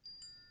bad.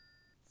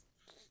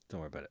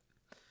 Don't worry about it.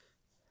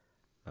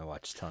 My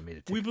watch is telling me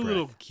to take We have a a breath.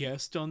 little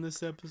guest on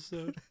this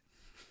episode.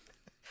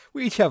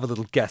 We each have a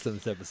little guest on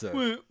this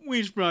episode. we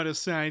each brought a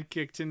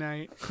sidekick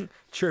tonight.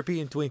 Chirpy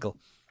and Twinkle.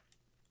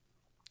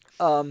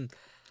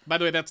 By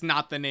the way, that's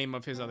not the name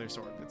of his other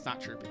sword. It's not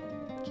Chirpy.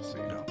 Just so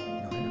you know.